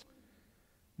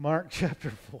 Mark chapter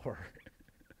 4.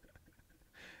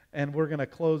 And we're going to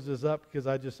close this up because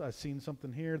I seen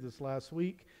something here this last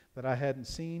week that I hadn't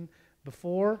seen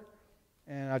before,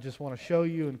 and I just want to show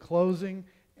you in closing,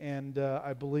 and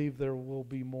I believe there will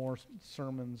be more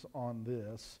sermons on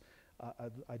this.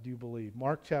 I do believe.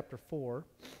 Mark chapter 4.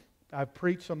 I've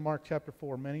preached on Mark chapter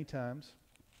 4 many times.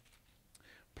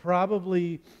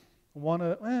 Probably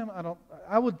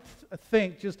I would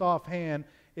think just offhand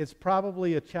it's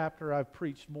probably a chapter I've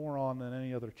preached more on than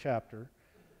any other chapter.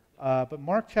 But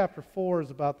Mark chapter 4 is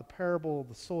about the parable of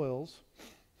the soils.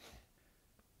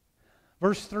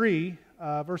 Verse 3,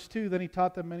 verse 2, then He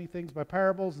taught them many things by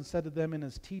parables and said to them in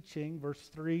His teaching, verse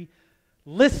 3,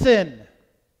 listen.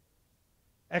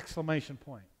 Exclamation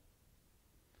point.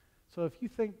 So if you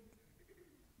think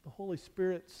the Holy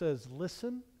Spirit says,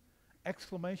 listen,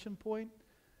 exclamation point,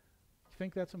 you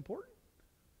think that's important?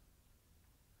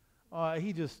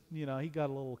 He just, he got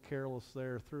a little careless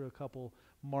there, threw a couple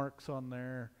marks on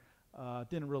there,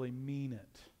 didn't really mean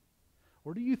it.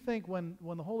 Or do you think when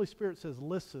the Holy Spirit says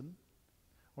listen,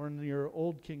 or in your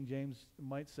old King James it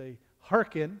might say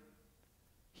hearken,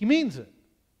 he means it?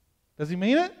 Does he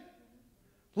mean it?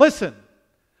 Listen,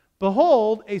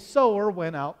 behold, a sower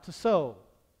went out to sow.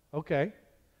 Okay.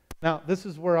 Now, this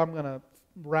is where I'm going to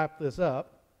wrap this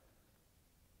up,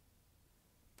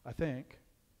 I think.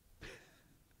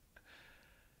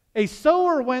 A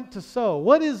sower went to sow.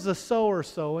 What is the sower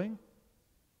sowing?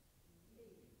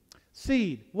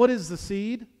 Seed. What is the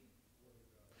seed?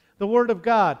 The Word of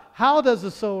God. How does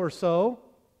the sower sow?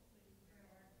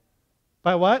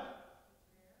 By what?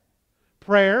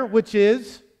 Prayer, which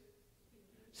is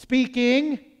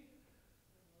speaking.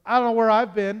 I don't know where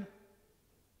I've been,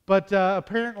 but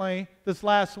apparently this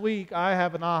last week I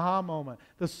have an aha moment.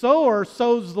 The sower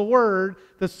sows the Word.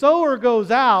 The sower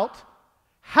goes out.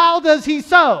 How does he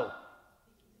sow?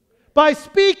 By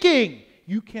speaking.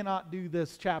 You cannot do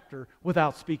this chapter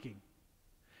without speaking.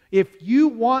 If you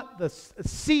want the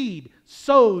seed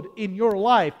sowed in your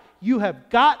life, you have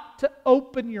got to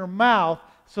open your mouth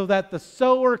so that the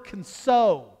sower can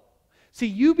sow. See,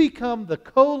 you become the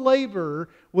co-laborer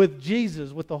with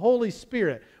Jesus, with the Holy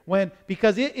Spirit,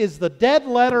 because it is the dead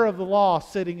letter of the law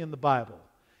sitting in the Bible.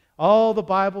 Oh, the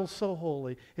Bible's so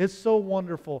holy. It's so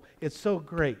wonderful. It's so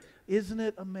great. Isn't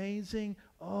it amazing?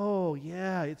 Oh,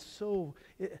 yeah, it's so,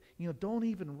 don't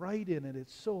even write in it.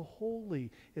 It's so holy.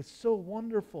 It's so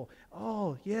wonderful.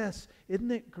 Oh, yes,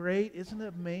 isn't it great? Isn't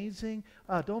it amazing?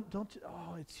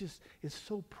 It's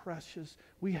so precious.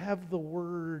 We have the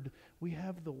Word. We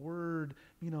have the Word.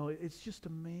 It's just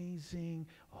amazing.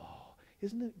 Oh,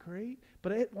 isn't it great?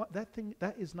 But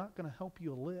that is not going to help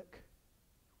you a lick.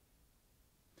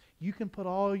 You can put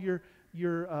all your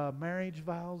marriage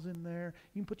vows in there.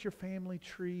 You can put your family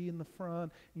tree in the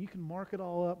front. And you can mark it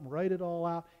all up and write it all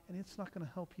out. And it's not going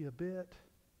to help you a bit.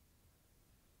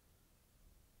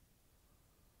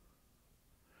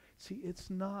 See, it's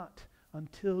not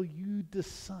until you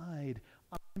decide,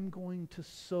 I'm going to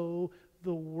sow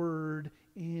the Word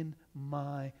in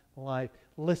my life.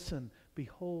 Listen,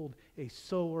 behold, a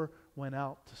sower went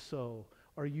out to sow.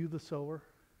 Are you the sower?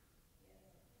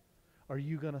 Are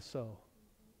you going to sow?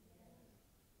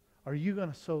 Are you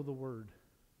going to sow the Word?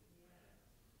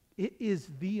 It is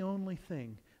the only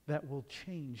thing that will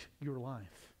change your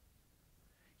life.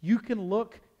 You can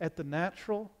look at the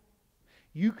natural.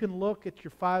 You can look at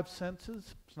your five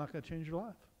senses. It's not going to change your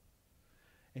life.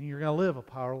 And you're going to live a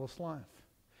powerless life.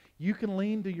 You can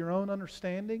lean to your own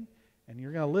understanding, and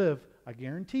you're going to live, I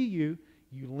guarantee you,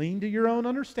 you lean to your own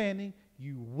understanding,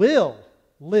 you will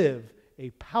live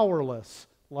a powerless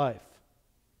life.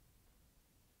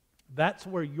 That's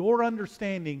where your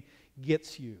understanding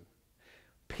gets you.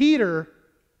 Peter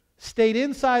stayed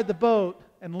inside the boat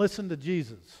and listened to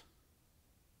Jesus.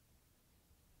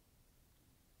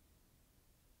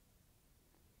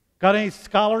 Got any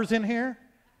scholars in here?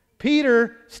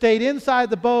 Peter stayed inside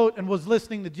the boat and was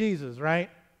listening to Jesus, right?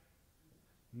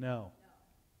 No.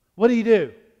 What did he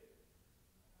do?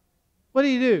 What did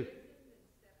he do?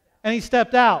 And he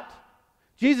stepped out.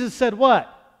 Jesus said what?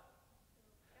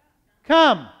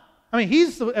 Come. I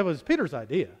mean, it was Peter's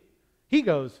idea. He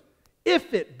goes,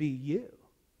 if it be you,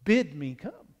 bid me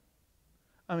come.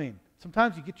 I mean,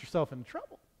 sometimes you get yourself in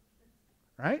trouble,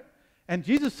 right? And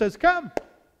Jesus says, come.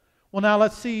 Well, now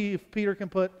let's see if Peter can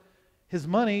put his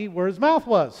money where his mouth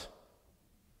was.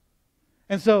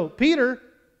 And so Peter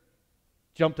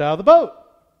jumped out of the boat.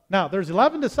 Now, there's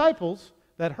 11 disciples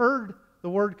that heard the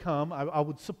word come. I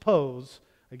would suppose,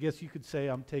 I guess you could say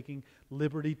I'm taking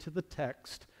liberty to the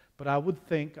text. But I would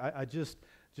think, just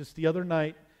the other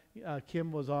night,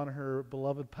 Kim was on her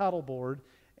beloved paddleboard,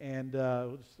 and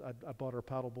I bought her a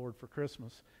paddleboard for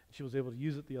Christmas. She was able to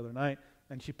use it the other night,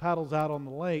 and she paddles out on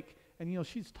the lake, and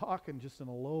she's talking just in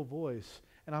a low voice,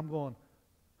 and I'm going,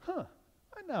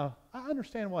 I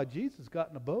understand why Jesus got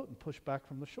in a boat and pushed back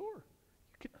from the shore.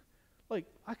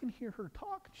 I can hear her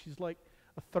talk. She's like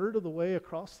a third of the way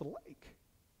across the lake,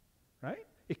 right?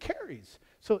 It carries.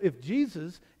 So if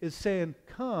Jesus is saying,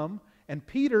 come, and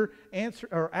Peter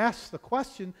asks the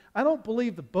question, I don't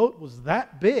believe the boat was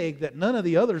that big that none of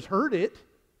the others heard it.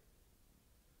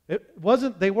 It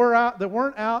wasn't, they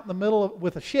weren't out in the middle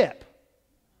with a ship.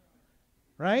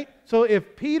 Right? So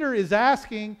if Peter is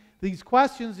asking these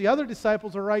questions, the other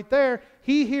disciples are right there.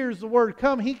 He hears the word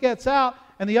come, he gets out,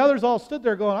 and the others all stood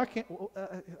there going,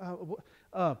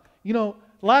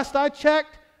 Last I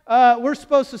checked, we're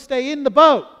supposed to stay in the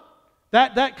boat.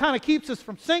 That kind of keeps us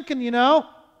from sinking,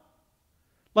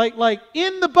 Like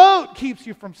in the boat keeps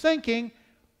you from sinking.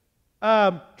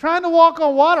 Trying to walk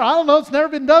on water, I don't know, it's never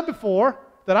been done before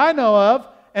that I know of.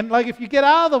 And like if you get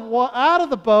out of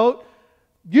the boat,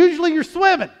 usually you're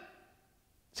swimming.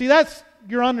 See, that's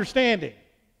your understanding,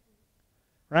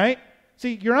 right?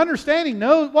 See, your understanding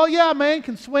knows, well, yeah, a man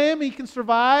can swim, he can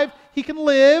survive, he can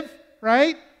live,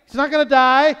 right? He's not going to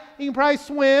die. He can probably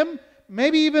swim.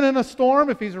 Maybe even in a storm,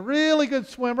 if he's a really good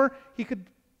swimmer, he could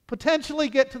potentially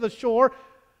get to the shore.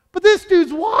 But this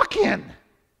dude's walking.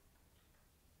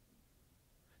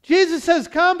 Jesus says,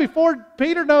 come, before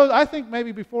Peter knows, I think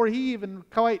maybe before he even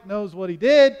quite knows what he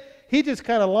did, he just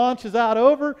kind of launches out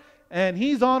over, and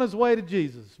he's on his way to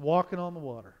Jesus, walking on the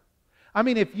water. I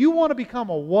mean, if you want to become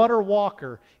a water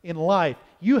walker in life,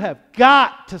 you have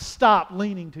got to stop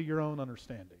leaning to your own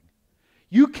understanding.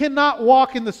 You cannot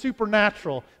walk in the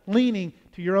supernatural leaning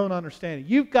to your own understanding.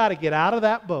 You've got to get out of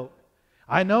that boat.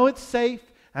 I know it's safe,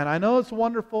 and I know it's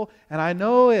wonderful, and I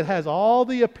know it has all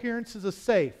the appearances of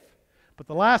safe. But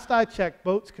the last I checked,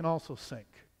 boats can also sink.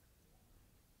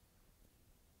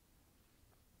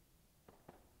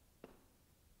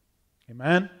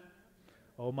 Amen?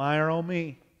 Oh my or oh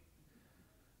me.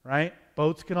 Right?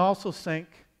 Boats can also sink.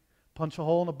 Punch a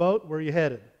hole in a boat, where are you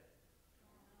headed?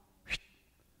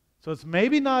 So it's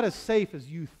maybe not as safe as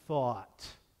you thought.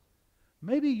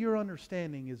 Maybe your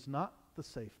understanding is not the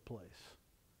safe place.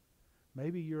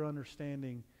 Maybe your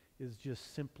understanding is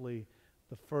just simply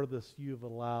the furthest you've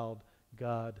allowed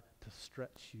God to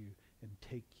stretch you and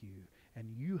take you,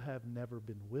 and you have never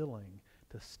been willing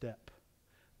to step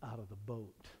out of the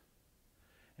boat.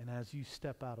 And as you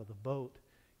step out of the boat,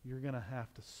 you're going to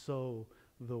have to sow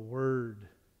the word.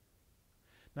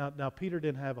 Now Peter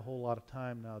didn't have a whole lot of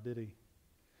time now, did he?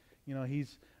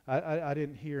 I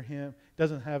didn't hear him.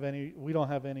 We don't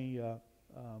have any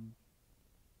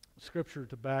scripture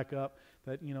to back up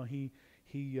that,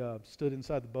 he stood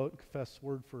inside the boat and confessed the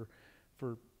word for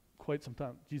quite some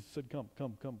time. Jesus said, come.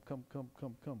 I'm going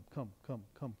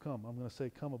to say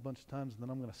come a bunch of times, and then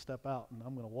I'm going to step out, and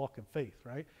I'm going to walk in faith,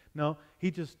 right? No, he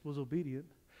just was obedient.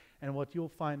 And what you'll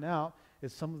find out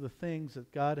is some of the things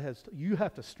that God has, you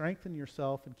have to strengthen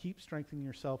yourself and keep strengthening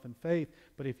yourself in faith.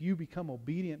 But if you become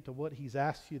obedient to what he's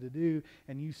asked you to do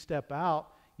and you step out,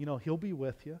 he'll be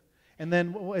with you. And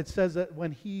then it says that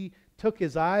when he took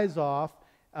his eyes off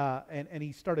and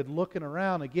he started looking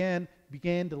around again,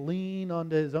 began to lean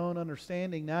onto his own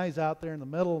understanding. Now he's out there in the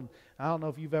middle. And I don't know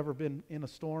if you've ever been in a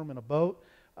storm in a boat.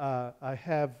 I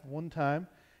have one time,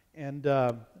 and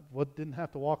didn't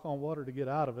have to walk on water to get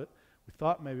out of it. We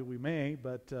thought maybe we may,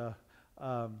 but it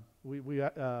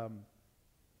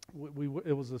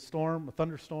was a storm, a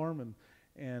thunderstorm,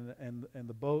 and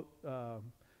the boat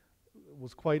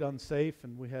was quite unsafe,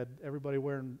 and we had everybody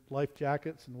wearing life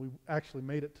jackets, and we actually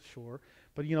made it to shore.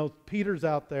 But Peter's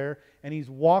out there, and he's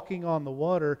walking on the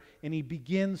water, and he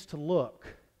begins to look.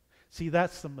 See,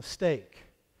 that's the mistake.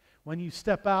 When you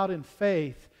step out in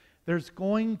faith, there's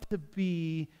going to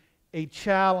be a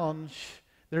challenge.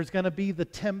 There's going to be the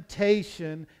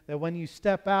temptation that when you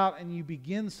step out and you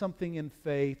begin something in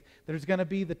faith, there's going to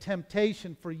be the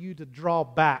temptation for you to draw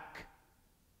back.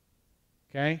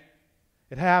 Okay?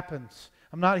 It happens.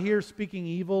 I'm not here speaking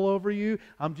evil over you.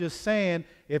 I'm just saying,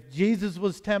 if Jesus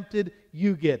was tempted,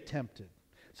 you get tempted.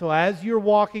 So as you're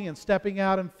walking and stepping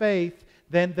out in faith,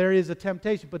 then there is a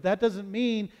temptation. But that doesn't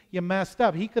mean you messed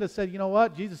up. He could have said, you know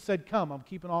what? Jesus said, come. I'm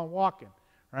keeping on walking.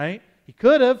 Right? He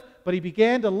could have, but he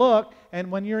began to look,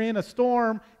 and when you're in a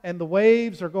storm and the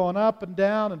waves are going up and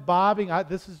down and bobbing,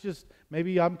 this is just,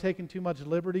 maybe I'm taking too much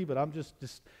liberty, but I'm just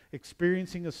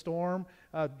experiencing a storm.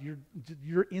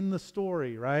 You're in the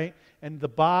story, right? And the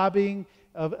bobbing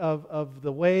of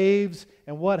the waves,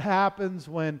 and what happens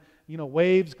when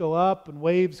waves go up and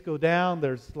waves go down.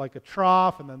 There's like a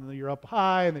trough, and then you're up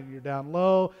high, and then you're down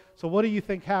low. So what do you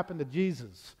think happened to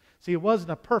Jesus? See, it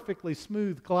wasn't a perfectly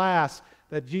smooth glass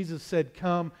that Jesus said,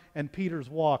 come, and Peter's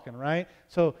walking, right?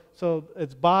 So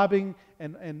it's bobbing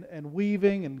and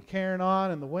weaving and carrying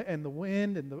on, and the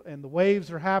wind and the waves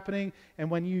are happening.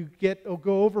 And when you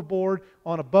go overboard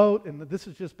on a boat, and this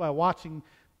is just by watching,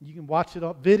 you can watch it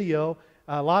on video.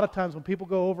 A lot of times when people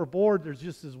go overboard, there's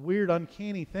just this weird,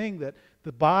 uncanny thing that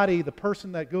the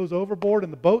person that goes overboard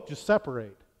and the boat just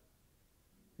separate.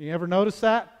 You ever notice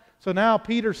that? So now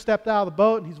Peter stepped out of the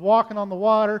boat, and he's walking on the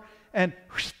water, and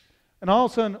all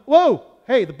of a sudden, whoa,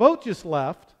 hey, the boat just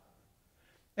left.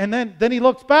 And then he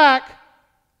looks back,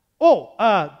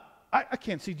 I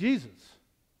can't see Jesus.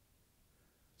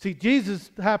 See,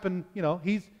 Jesus happened,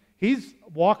 he's He's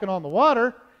walking on the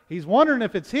water. He's wondering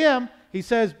if it's him. He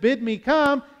says, bid me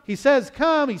come. He says,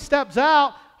 come. He steps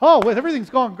out. Oh, everything's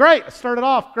going great. I started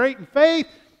off great in faith.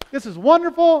 This is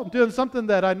wonderful. I'm doing something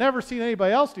that I've never seen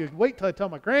anybody else do. Wait till I tell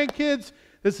my grandkids.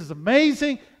 This is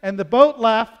amazing. And the boat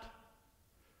left.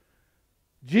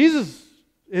 Jesus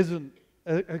isn't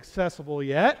accessible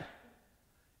yet.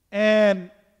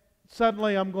 And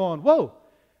suddenly I'm going, whoa,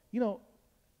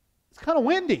 it's kind of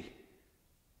windy.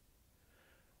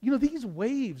 These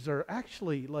waves are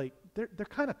actually like, they're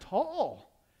kind of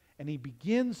tall. And he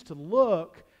begins to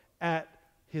look at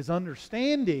his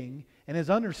understanding, and his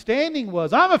understanding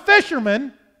was, I'm a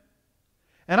fisherman,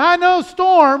 and I know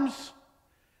storms,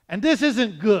 and this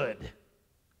isn't good.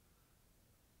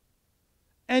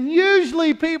 And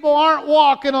usually people aren't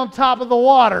walking on top of the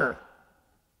water.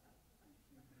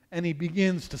 And he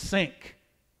begins to sink.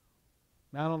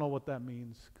 Now, I don't know what that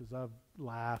means, because I've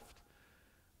laughed.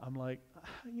 I'm like,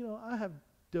 I have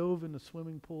dove into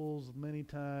swimming pools many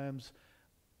times,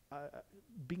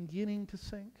 beginning to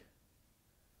sink.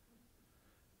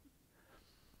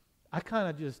 I kind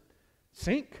of just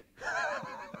sink.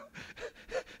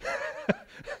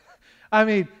 I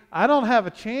mean, I don't have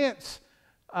a chance.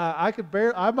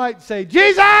 I might say,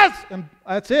 Jesus! And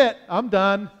that's it. I'm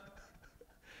done.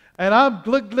 And I'm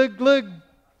glug, glug, glug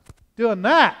doing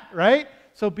that, right?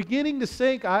 So beginning to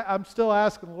sink, I'm still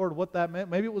asking the Lord what that meant.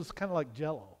 Maybe it was kind of like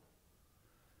Jell-O.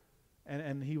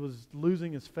 And he was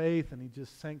losing his faith, and he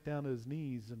just sank down to his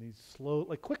knees, and he's slow,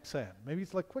 like quicksand. Maybe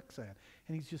it's like quicksand.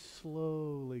 And he's just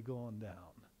slowly going down.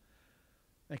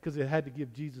 Because it had to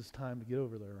give Jesus time to get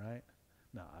over there, right?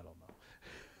 No, I don't know.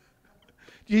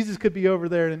 Jesus could be over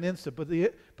there in an instant, but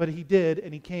he did,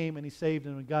 and he came, and he saved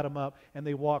him, and got him up, and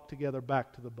they walked together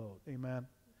back to the boat. Amen?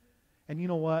 And you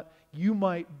know what? You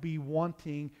might be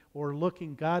wanting or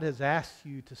looking, God has asked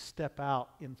you to step out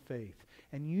in faith.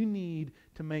 And you need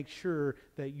to make sure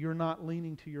that you're not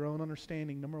leaning to your own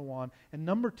understanding, number one. And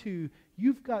number two,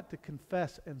 you've got to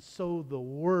confess and sow the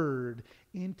Word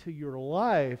into your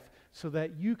life so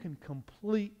that you can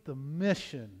complete the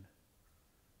mission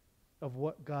of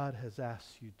what God has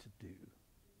asked you to do.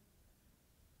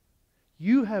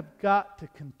 You have got to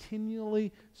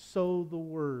continually sow the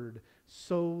Word,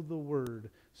 sow the Word,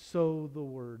 sow the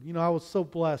Word. I was so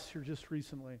blessed here just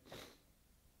recently.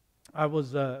 I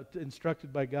was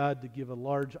instructed by God to give a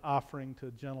large offering to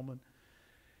a gentleman.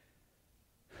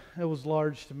 It was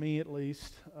large to me, at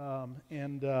least.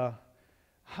 And I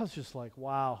was just like,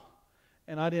 wow.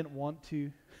 And I didn't want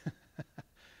to.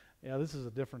 Yeah, this is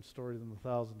a different story than the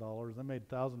 $1,000. I made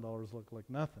 $1,000 look like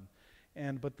nothing.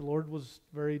 But the Lord was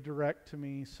very direct to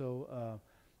me, so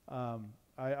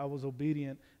I was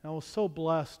obedient. And I was so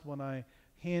blessed when I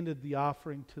handed the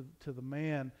offering to the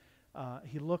man.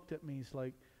 He looked at me, he's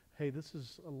like, hey, this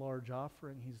is a large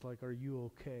offering. He's like, are you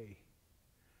okay?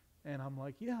 And I'm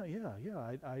like, yeah.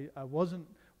 I wasn't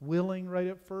willing right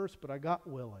at first, but I got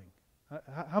willing.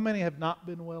 How many have not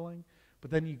been willing?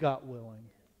 But then you got willing,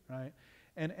 right?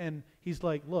 And he's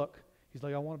like, look, he's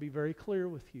like, I want to be very clear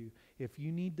with you. If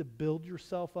you need to build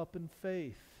yourself up in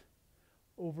faith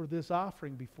over this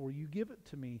offering before you give it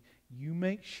to me, you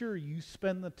make sure you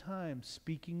spend the time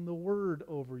speaking the Word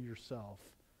over yourself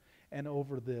and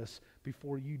over this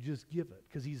before you just give it.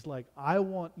 Because he's like, I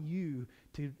want you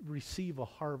to receive a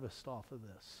harvest off of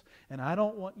this. And I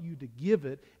don't want you to give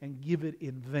it and give it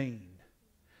in vain.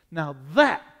 Now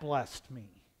that blessed me.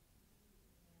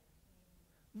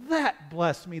 That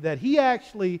blessed me that he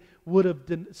actually would have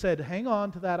said, hang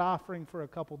on to that offering for a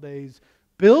couple days.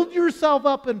 Build yourself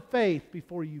up in faith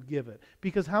before you give it.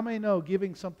 Because how many know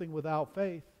giving something without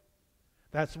faith?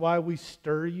 That's why we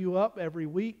stir you up every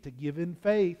week to give in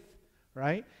faith.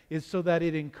 Right? Is so that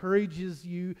it encourages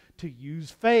you to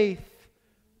use faith.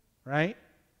 Right?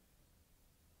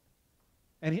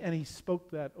 And he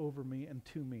spoke that over me and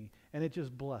to me. And it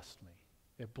just blessed me.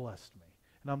 It blessed me.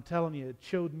 And I'm telling you, it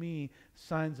showed me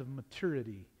signs of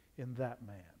maturity in that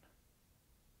man.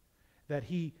 That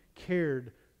he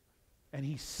cared and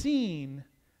he seen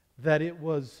that I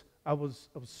was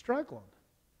struggling.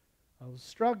 I was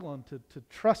struggling to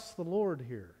trust the Lord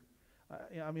here.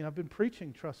 I mean, I've been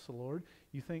preaching trust the Lord.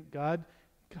 You think God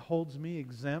holds me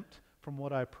exempt from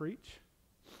what I preach?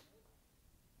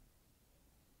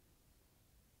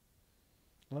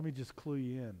 Let me just clue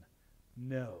you in.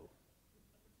 No.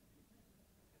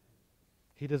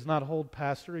 He does not hold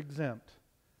pastor exempt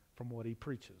from what he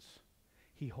preaches.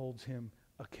 He holds him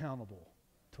accountable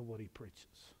to what he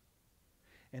preaches.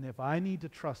 And if I need to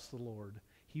trust the Lord,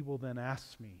 he will then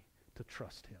ask me to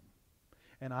trust him.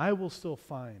 And I will still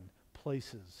find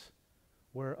places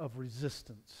of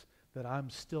resistance that I'm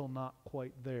still not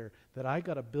quite there, that I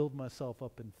got to build myself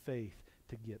up in faith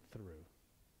to get through.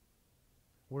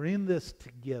 We're in this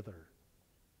together.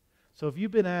 So if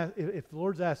if the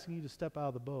Lord's asking you to step out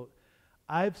of the boat,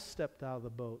 I've stepped out of the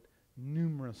boat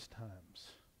numerous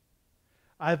times.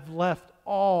 I've left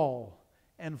all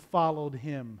and followed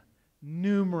Him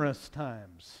numerous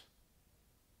times.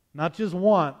 Not just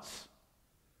once,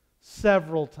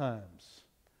 several times.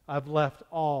 I've left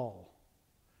all.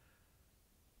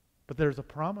 But there's a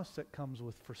promise that comes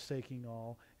with forsaking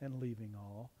all and leaving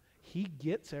all. He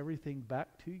gets everything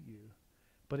back to you.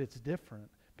 But it's different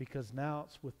because now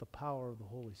it's with the power of the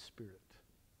Holy Spirit.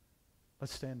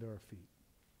 Let's stand to our feet.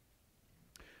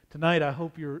 Tonight, I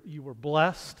hope you were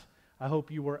blessed. I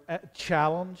hope you were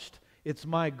challenged. It's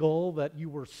my goal that you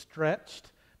were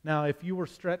stretched. Now, if you were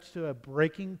stretched to a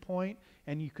breaking point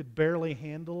and you could barely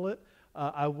handle it,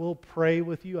 I will pray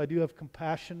with you. I do have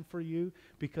compassion for you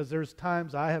because there's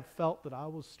times I have felt that I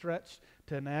was stretched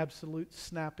to an absolute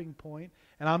snapping point.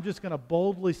 And I'm just going to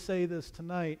boldly say this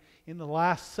tonight. In the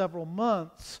last several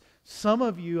months, some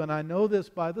of you, and I know this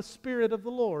by the Spirit of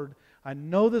the Lord, I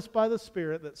know this by the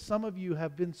Spirit, that some of you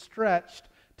have been stretched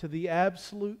to the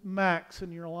absolute max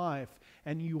in your life.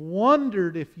 And you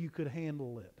wondered if you could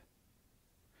handle it.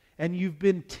 And you've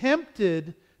been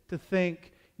tempted to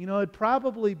think, it'd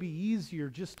probably be easier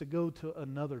just to go to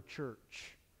another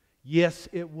church. Yes,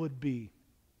 it would be.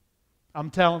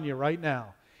 I'm telling you right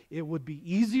now, it would be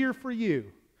easier for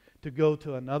you to go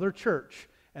to another church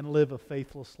and live a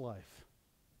faithless life.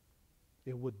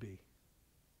 It would be.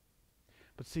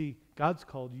 But see, God's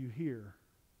called you here.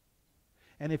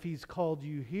 And if He's called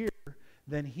you here,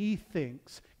 then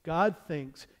God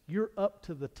thinks you're up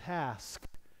to the task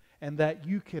and that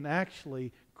you can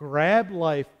actually grab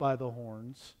life by the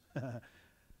horns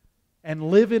and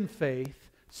live in faith,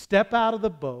 step out of the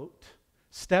boat,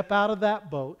 step out of that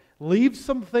boat, leave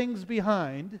some things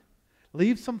behind.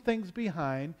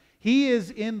 He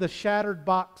is in the shattered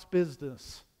box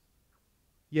business.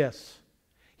 Yes.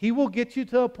 He will get you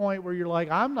to a point where you're like,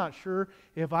 I'm not sure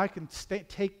if I can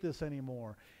take this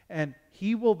anymore. And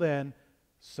He will then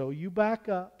sew you back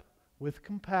up with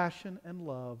compassion and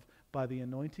love by the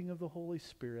anointing of the Holy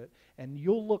Spirit, and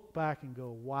you'll look back and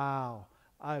go, wow,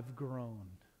 I've grown.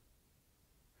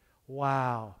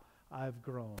 Wow, I've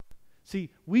grown. See,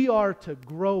 we are to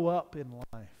grow up in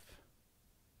life.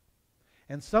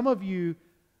 And some of you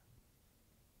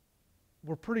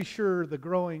were pretty sure the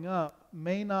growing up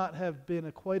may not have been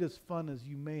quite as fun as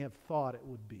you may have thought it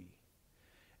would be.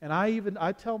 And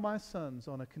I tell my sons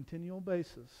on a continual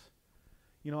basis,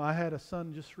 I had a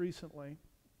son just recently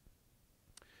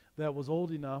that was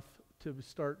old enough to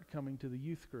start coming to the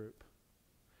youth group.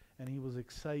 And he was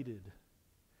excited.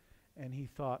 And he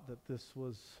thought that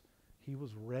he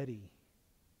was ready.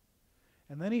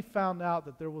 And then he found out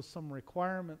that there was some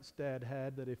requirements Dad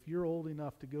had, that if you're old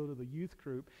enough to go to the youth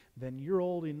group, then you're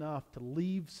old enough to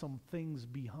leave some things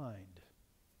behind.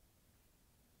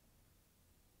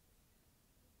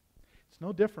 It's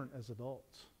no different as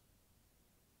adults.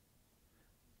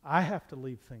 I have to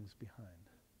leave things behind.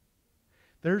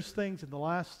 There's things in the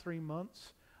last 3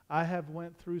 months, I have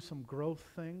went through some growth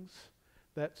things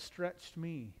that stretched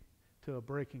me to a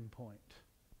breaking point.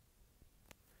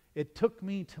 It took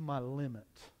me to my limit.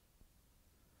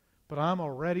 But I'm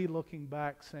already looking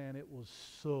back saying it was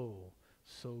so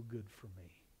good for me.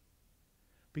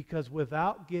 Because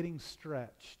without getting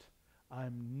stretched,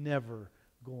 I'm never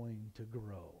going to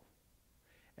grow.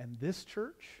 And this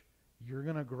church, you're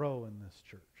going to grow in this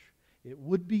church. It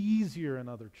would be easier in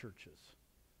other churches.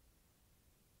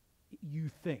 You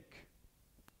think.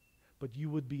 But you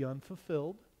would be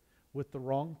unfulfilled with the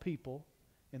wrong people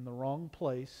in the wrong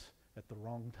place at the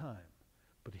wrong time.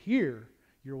 But here,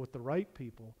 you're with the right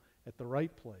people at the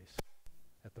right place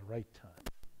at the right time.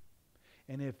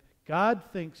 And if God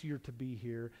thinks you're to be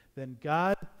here, then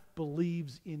God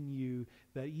believes in you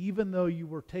that even though you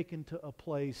were taken to a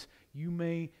place, you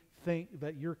may think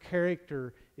that your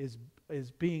character is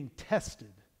being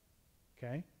tested.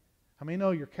 Okay? How many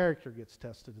know your character gets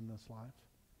tested in this life?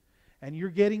 And you're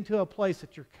getting to a place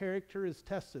that your character is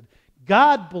tested.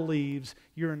 God believes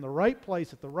you're in the right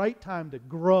place at the right time to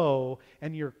grow,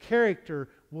 and your character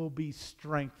will be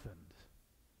strengthened.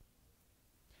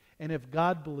 And if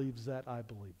God believes that, I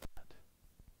believe that.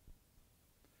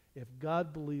 If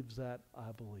God believes that,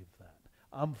 I believe that.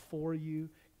 I'm for you.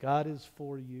 God is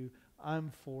for you.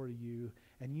 I'm for you.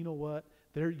 And you know what?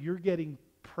 You're getting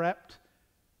prepped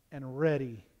and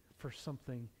ready for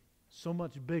something so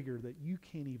much bigger that you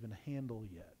can't even handle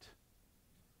yet.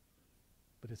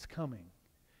 But it's coming.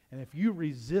 And if you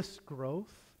resist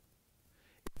growth,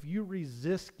 if if you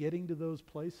resist getting to those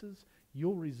places,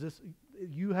 you'll resist.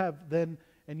 You have then,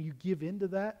 and you give into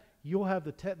that, you'll have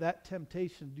that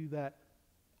temptation to do that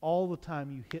all the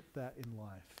time you hit that in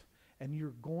life. And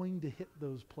you're going to hit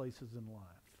those places in life.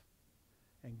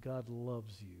 And God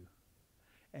loves you.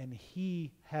 And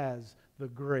He has the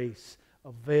grace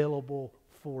available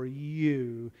for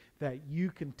you that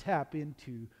you can tap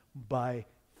into by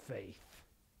faith.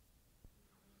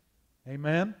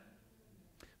 Amen?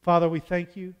 Father, we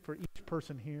thank you for each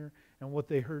person here and what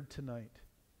they heard tonight.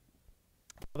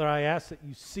 Father, I ask that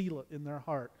you seal it in their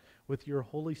heart with your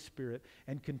Holy Spirit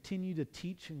and continue to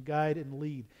teach and guide and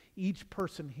lead each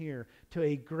person here to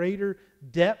a greater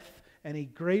depth and a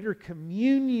greater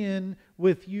communion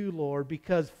with you, Lord,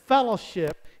 because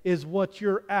fellowship is what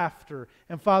you're after.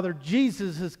 And Father,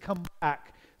 Jesus has come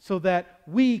back so that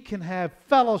we can have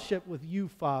fellowship with you,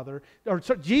 Father.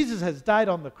 Jesus has died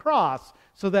on the cross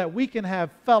so that we can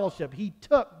have fellowship. He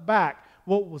took back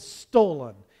what was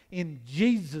stolen in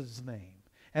Jesus' name.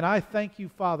 And I thank you,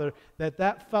 Father, that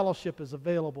that fellowship is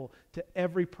available to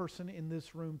every person in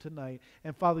this room tonight.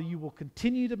 And Father, you will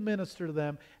continue to minister to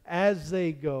them as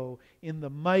they go in the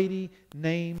mighty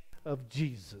name of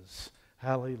Jesus.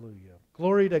 Hallelujah.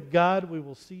 Glory to God. We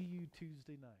will see you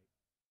Tuesday night.